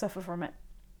people who suffer from it.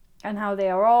 And how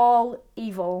they are all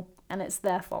evil and it's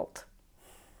their fault.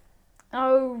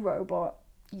 Oh, robot,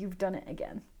 you've done it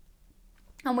again.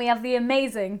 And we have the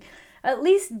amazing... At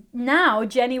least now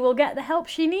Jenny will get the help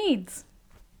she needs.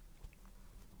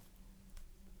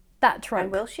 That trope.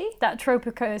 And will she? That trope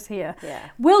occurs here.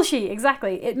 Yeah. Will she?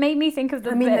 Exactly. It made me think of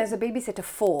the bit... there's a babysitter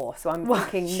 4, so I'm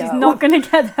thinking no. She's not going to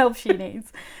get the help she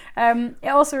needs. It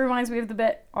also reminds me of the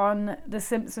bit on The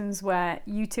Simpsons where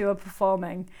you two are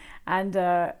performing and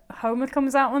Homer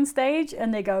comes out on stage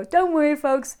and they go, "Don't worry,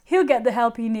 folks, he'll get the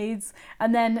help he needs."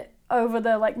 And then over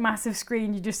the massive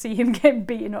screen, you just see him getting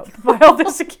beaten up by all the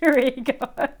security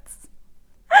guards.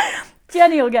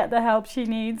 Jenny will get the help she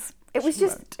needs. It was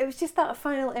just that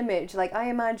final image. Like, I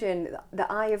imagine the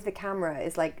eye of the camera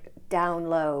is down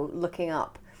low, looking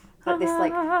up, like this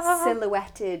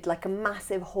silhouetted, like a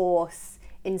massive horse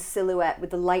in silhouette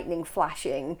with the lightning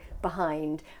flashing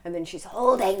behind, and then she's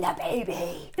holding the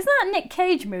baby. Isn't that a Nick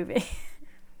Cage movie?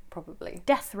 Probably.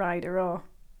 Death Rider or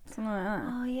something like that.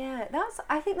 Oh yeah,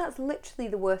 I think that's literally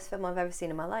the worst film I've ever seen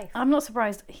in my life. I'm not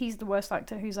surprised. He's the worst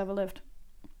actor who's ever lived.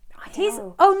 He's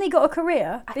know. only got a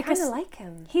career I because kind of like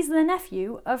him. He's the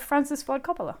nephew of Francis Ford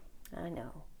Coppola. I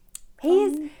know. He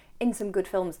is in some good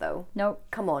films though. No.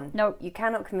 Come on. No. You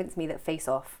cannot convince me that Face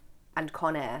Off and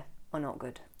Con Air are not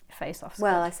good. Face Off.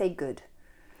 Well, I say good.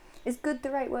 Is good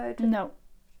the right word? No.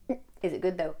 Is it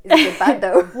good though? Is it good bad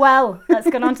though? Well,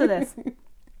 let's get on to this.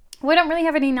 We don't really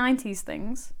have any 90s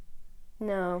things.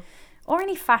 No. Or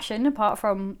any fashion apart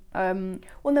from...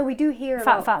 well, no, we do hear fat,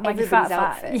 about fat, Maggie, everybody's fat,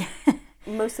 outfit. Yeah.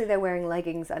 Mostly they're wearing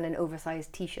leggings and an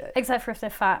oversized t-shirt. Except for if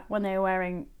they're fat, when they're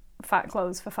wearing fat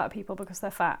clothes for fat people because they're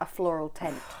fat. A floral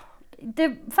tent.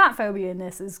 The fat phobia in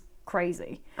this is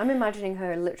crazy. I'm imagining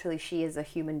her literally, she is a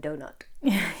human donut.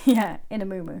 Yeah, in a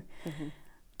moo-moo. Mm-hmm.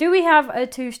 Do we have a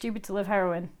Too Stupid to Live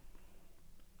heroine?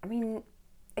 I mean,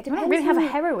 it depends. We don't really have a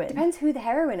heroine. Depends who the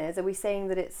heroine is. Are we saying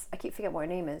that it's... I keep forgetting what her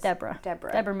name is.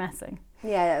 Deborah Messing.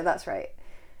 Yeah, that's right.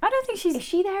 I don't think she's... Is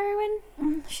she the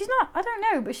heroine? She's not... I don't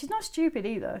know, but she's not stupid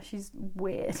either. She's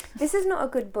weird. This is not a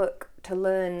good book to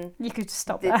learn... You could just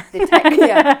stop there. that.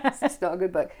 Yeah, it's not a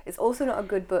good book. It's also not a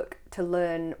good book to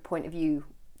learn point of view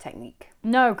technique.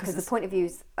 No, because the point of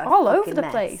views are all over the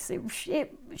mess. place. It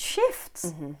shifts.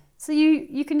 Mm-hmm. So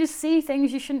you can just see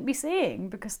things you shouldn't be seeing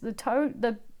because the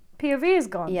POV is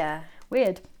gone. Yeah.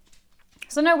 Weird.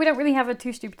 So no, we don't really have a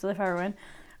Too Stupid to Live heroine.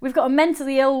 We've got a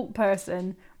mentally ill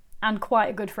person and quite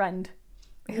a good friend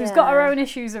who's got her own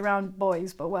issues around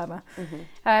boys, but whatever.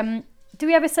 Mm-hmm. Do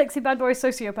we have a sexy bad boy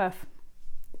sociopath?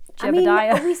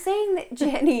 Jebediah. Are we saying that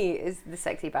Jenny is the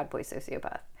sexy bad boy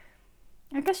sociopath?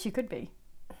 I guess she could be.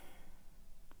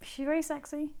 Is she very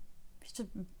sexy? She's just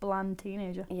a bland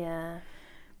teenager. Yeah.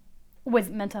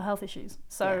 With mental health issues.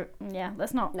 So, yeah,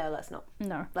 let's not. No, let's not.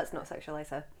 No. Let's not sexualise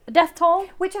her. A death toll?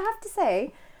 Which I have to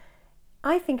say,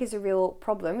 I think is a real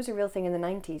problem. It was a real thing in the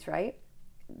 90s, right?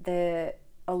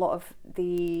 A lot of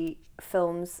the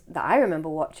films that I remember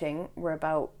watching were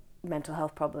about mental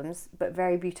health problems, but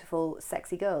very beautiful,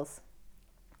 sexy girls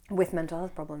with mental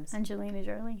health problems. Angelina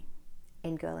Jolie.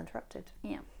 In Girl Interrupted.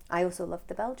 Yeah. I also loved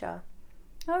The Bell Jar.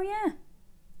 Oh,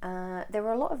 yeah. There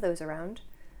were a lot of those around.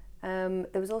 There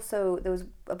was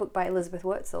a book by Elizabeth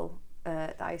Wurtzel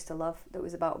that I used to love that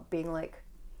was about being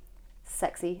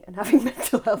sexy and having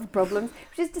mental health problems,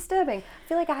 which is disturbing. I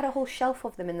feel like I had a whole shelf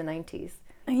of them in the 90s.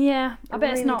 Yeah, I bet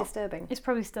really it's not disturbing. It's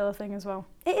probably still a thing as well.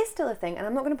 It is still a thing, and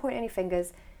I'm not going to point any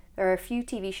fingers. There are a few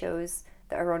TV shows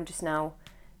that are on just now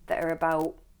that are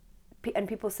about, and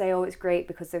people say, oh, it's great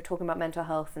because they're talking about mental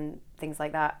health and things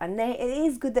like that. And it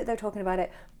is good that they're talking about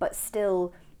it, but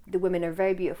still the women are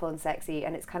very beautiful and sexy,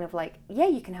 and it's kind of like, yeah,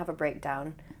 you can have a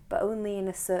breakdown, but only in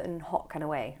a certain hot kind of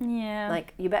way. Yeah.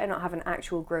 Like, you better not have an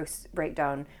actual gross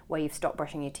breakdown where you've stopped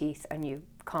brushing your teeth and you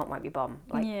can't wipe your bum.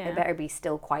 Like, it better be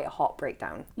still quite a hot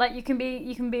breakdown. Like, you can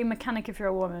be a mechanic if you're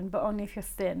a woman, but only if you're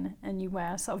thin and you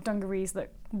wear sort of dungarees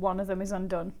that one of them is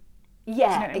undone.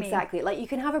 Yeah, you know what exactly. I mean? Like, you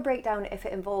can have a breakdown if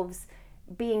it involves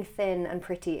being thin and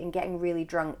pretty and getting really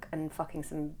drunk and fucking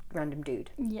some random dude.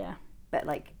 Yeah. But,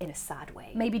 like, in a sad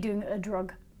way. Maybe doing a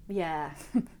drug. Yeah.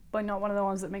 But not one of the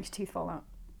ones that makes your teeth fall out.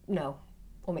 No.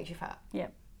 Or makes you fat. Yeah.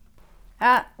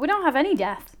 We don't have any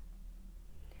death.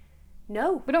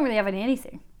 No. We don't really have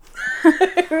anything. To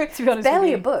be honest It's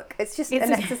barely with a book. It's just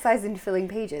an exercise in filling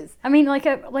pages. I mean, like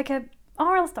a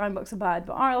R.L. Stein books are bad,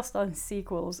 but R.L. Stein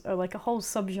sequels are like a whole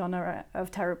subgenre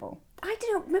of terrible. I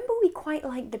don't remember we quite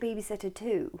liked The Babysitter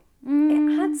too.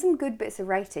 It had some good bits of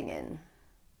writing in.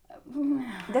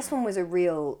 This one was a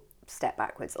real step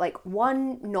backwards. Like,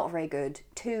 1, not very good.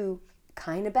 2,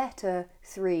 kind of better.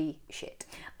 3, shit.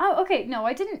 Oh, okay. No,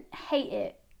 I didn't hate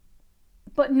it,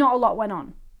 but not a lot went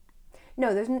on.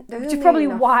 No, there's Which is probably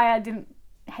why I didn't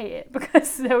hate it,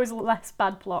 because there was less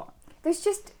bad plot. It's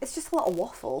just a lot of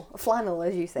waffle, flannel,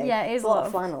 as you say. Yeah, it is a lot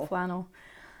of flannel.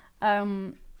 Do you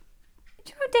know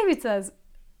what David says?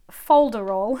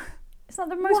 Folderol. It's not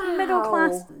the most middle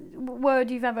class word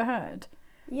you've ever heard.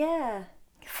 Yeah.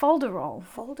 Folderol.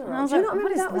 Folderol. Do you not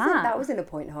remember that was in A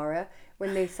Point Horror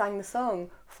when they sang the song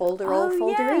Folderol,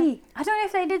 Foldery. Yeah. I don't know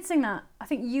if they did sing that. I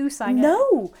think you sang it.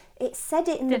 No, it said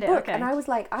it in the book, okay. and I was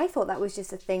like, I thought that was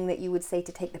just a thing that you would say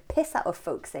to take the piss out of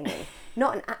folk singing,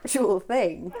 not an actual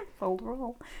thing.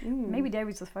 Folderol. Maybe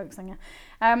David's a folk singer.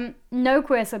 No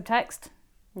queer subtext.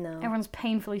 No. Everyone's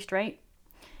painfully straight.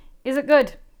 Is it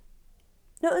good?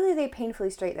 Not only are they painfully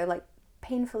straight, they're like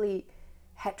painfully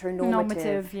heteronormative.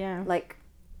 Normative, yeah. Like,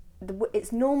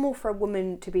 it's normal for a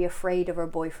woman to be afraid of her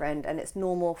boyfriend, and it's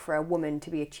normal for a woman to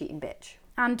be a cheating bitch.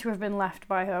 And to have been left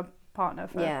by her partner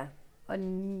for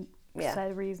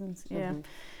unsaid reasons. Yeah.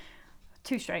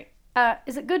 Too straight.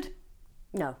 Is it good?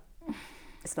 No.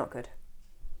 It's not good.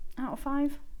 Out of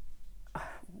 5?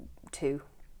 2.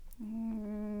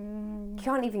 You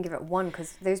can't even give it 1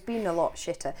 because there's been a lot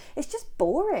shitter. It's just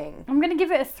boring. I'm going to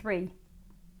give it a 3.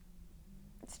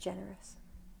 It's generous.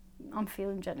 I'm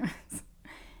feeling generous.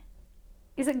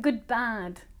 Is it good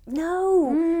bad?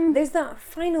 No. There's that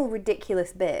final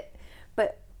ridiculous bit,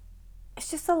 but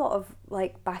it's just a lot of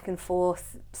like back and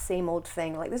forth, same old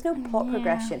thing. Like, there's no plot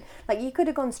progression. Like, you could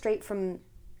have gone straight from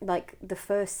like the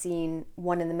first scene,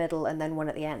 1 in the middle, and then 1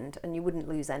 at the end, and you wouldn't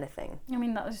lose anything. I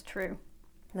mean, that is true.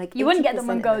 Like, you wouldn't get them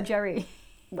on Go Jerry.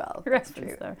 Well, that's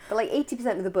true. But like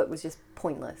 80% of the book was just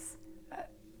pointless.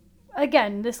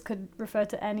 Again, this could refer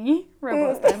to any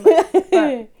robot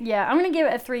but yeah, I'm going to give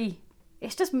it a 3.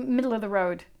 It's just middle of the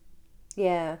road.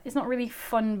 Yeah. It's not really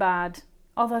fun bad.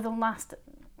 Although the last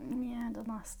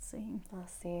scene.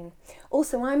 Last scene.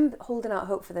 Also, I'm holding out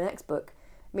hope for the next book.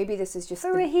 Maybe this is just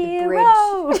the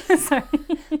hero. bridge. Sorry.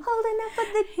 Holding out for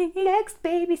the next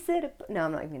babysitter. No,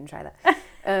 I'm not even going to try that.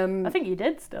 I think you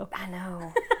did still. I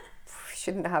know.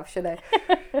 Shouldn't have, should I?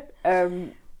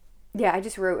 Yeah, I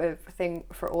just wrote a thing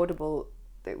for Audible.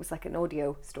 It was like an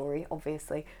audio story,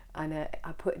 obviously, and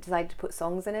I decided to put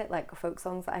songs in it, like folk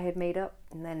songs that I had made up,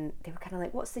 and then they were kind of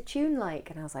like, "What's the tune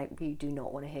like?" And I was like, "You do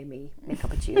not want to hear me make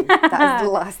up a tune. That is the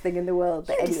last thing in the world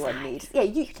that anyone needs." Yeah,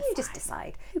 you just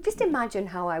decide. Just imagine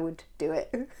how I would do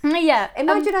it. Yeah,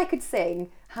 imagine I could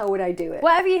sing. How would I do it?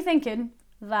 Whatever you're thinking,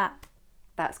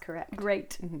 that's correct.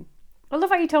 Great. Mm-hmm. I love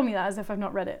how you told me that as if I've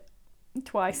not read it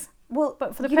twice. Well,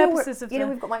 but for the purposes of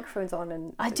we've got microphones on,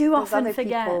 and I do often other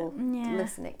forget. People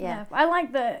listening. Yeah, I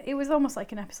like that. It was almost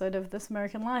like an episode of This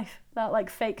American Life. That like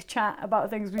fake chat about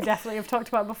things we definitely have talked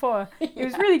about before. It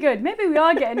was really good. Maybe we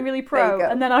are getting really pro,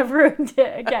 and then I've ruined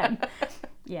it again.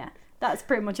 Yeah, that's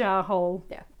pretty much our whole.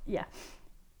 Yeah.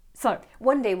 So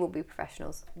one day we'll be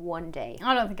professionals. One day.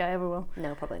 I don't think I ever will.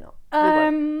 No, probably not.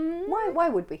 Why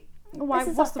would we? Why?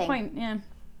 What's the point? Yeah,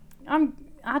 I'm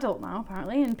adult now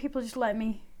apparently, and people just let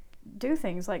me do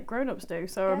things like grown-ups do,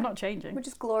 so I'm not changing. We're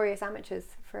just glorious amateurs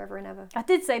forever and ever. I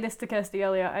did say this to Kirsty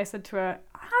earlier. I said to her,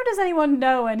 how does anyone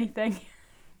know anything?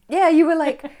 Yeah, you were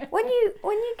like, when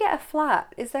you get a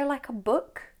flat, is there like a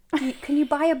book? Can you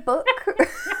buy a book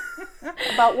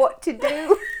about what to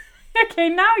do? Okay,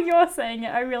 now you're saying it,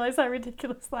 I realise how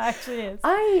ridiculous that actually is.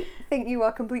 I think you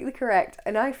are completely correct,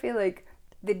 and I feel like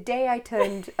the day I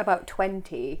turned about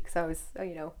 20, because I was,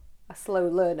 a slow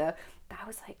learner, I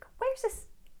was like, where's this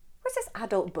What's this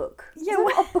adult book? Yeah, Is there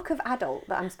not a book of adult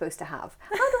that I'm supposed to have?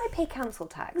 How do I pay council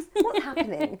tax? What's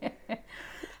happening? How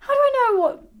do I know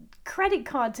what credit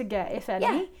card to get, if any?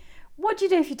 Yeah. What do you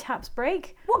do if your taps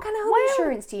break? What kind of home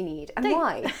insurance do you need, and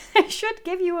why? They should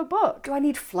give you a book. Do I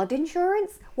need flood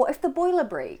insurance? What if the boiler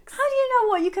breaks? How do you know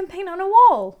what you can paint on a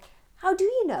wall? How do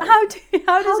you know? How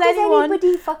does anyone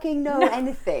anybody fucking know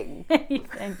anything?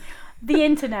 anything? The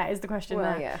internet is the question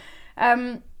Well, there.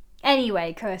 yeah.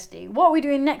 Anyway, Kirsty, what are we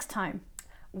doing next time?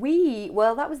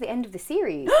 Well, that was the end of the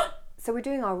series. So we're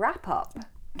doing our wrap up.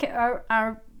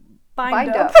 Our bind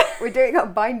up. We're doing our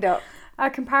bind up Our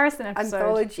comparison episode.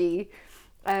 anthology,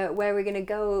 where we're going to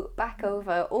go back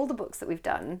over all the books that we've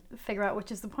done. Figure out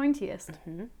which is the pointiest.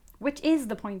 Mm-hmm. Which is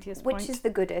the pointiest point Which is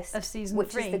the goodest. of season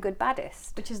Which 3. is the good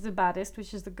baddest. Which is the baddest,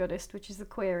 which is the goodest, which is the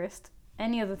queerest.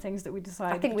 Any other things that we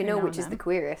decide. I think we know which is the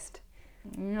queerest.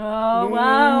 Oh,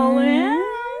 well, yeah.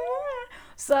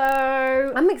 So...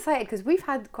 I'm excited because we've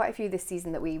had quite a few this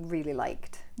season that we really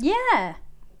liked. Yeah.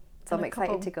 So I'm And a excited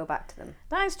couple. to go back to them.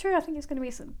 That is true. I think it's going to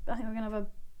be some... I think we're going to have a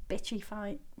bitchy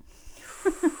fight.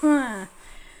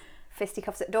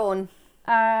 Fisticuffs at dawn.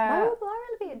 Why Uh, would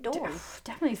I really be at dawn?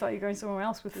 definitely thought you were going somewhere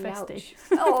else with Fisty. Ouch.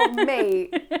 Oh,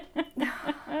 mate.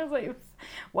 I was like,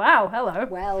 wow, hello.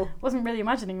 Well, Wasn't really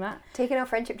imagining that. taking our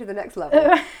friendship to the next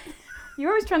level. You're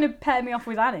always trying to pair me off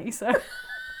with Annie, so...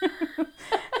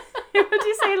 What did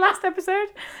you say last episode?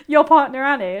 Your partner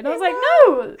Annie. And I was like,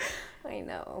 no! I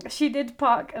know. She did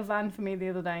park a van for me the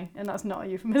other day, and that's not a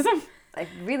euphemism. It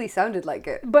really sounded like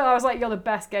it. But I was like, you're the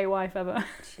best gay wife ever.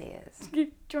 She is. Do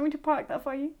you want me to park that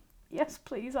for you? Yes,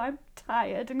 please. I'm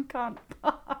tired and can't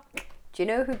park. Do you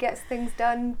know who gets things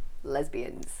done?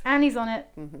 Lesbians. Annie's on it.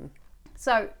 Mm-hmm.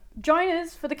 So join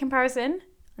us for the comparison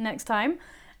next time.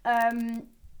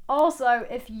 Also,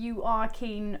 if you are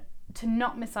keen to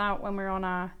not miss out when we're on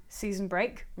our season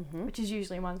break, which is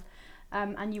usually a month,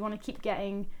 and you want to keep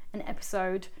getting an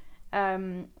episode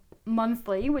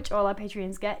monthly, which all our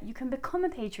Patreons get, you can become a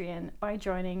Patreon by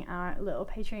joining our little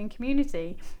Patreon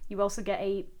community. You also get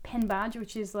a pin badge,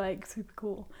 which is like super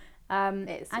cool. It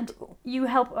is super and cool. you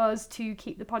help us to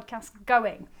keep the podcast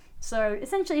going. So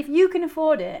essentially, if you can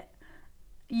afford it,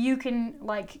 you can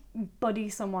like buddy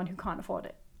someone who can't afford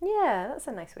it. Yeah, that's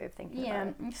a nice way of thinking Yeah,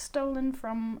 about it. stolen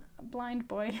from a blind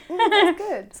boy. That's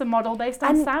good. It's a model based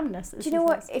on And sadness. Do you know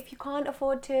what? If you can't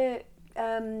afford to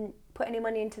put any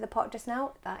money into the pot just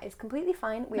now, that is completely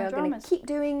fine. We No are going dramas. to keep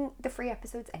doing the free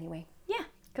episodes anyway. Yeah,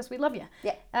 because we love you.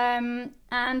 Yeah.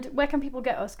 And where can people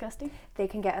get us, Kirsty? They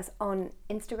can get us on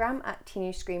Instagram at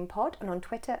Teenage Scream Pod and on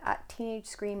Twitter at Teenage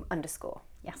Scream _.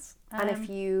 Yes. And if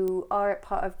you are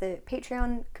part of the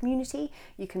Patreon community,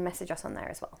 you can message us on there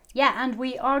as well. Yeah, and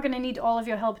we are going to need all of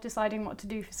your help deciding what to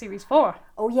do for Series 4.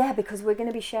 Oh yeah, because we're going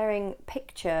to be sharing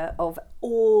picture of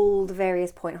all the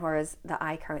various point horrors that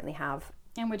I currently have.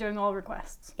 And we're doing all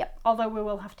requests. Yep. Although we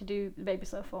will have to do the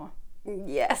Babysitter 4.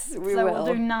 Yes, we So will.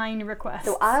 we'll do 9 requests.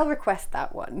 So I'll request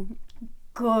that one.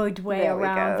 Good way There we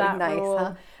around go. that Nice, rule.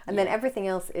 huh? And then everything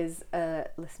else is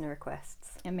listener requests.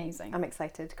 Amazing. I'm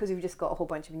excited because we've just got a whole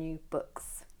bunch of new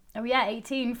books. Oh yeah,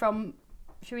 18 from...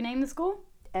 Should we name the school?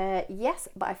 Yes,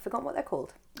 but I forgot what they're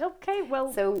called. Okay,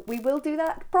 well, So we will do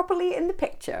that properly in the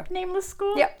picture. nameless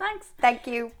school. Yep. Thanks. Thank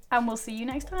you. And we'll see you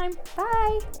next time.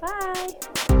 Bye.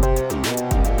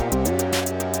 Bye.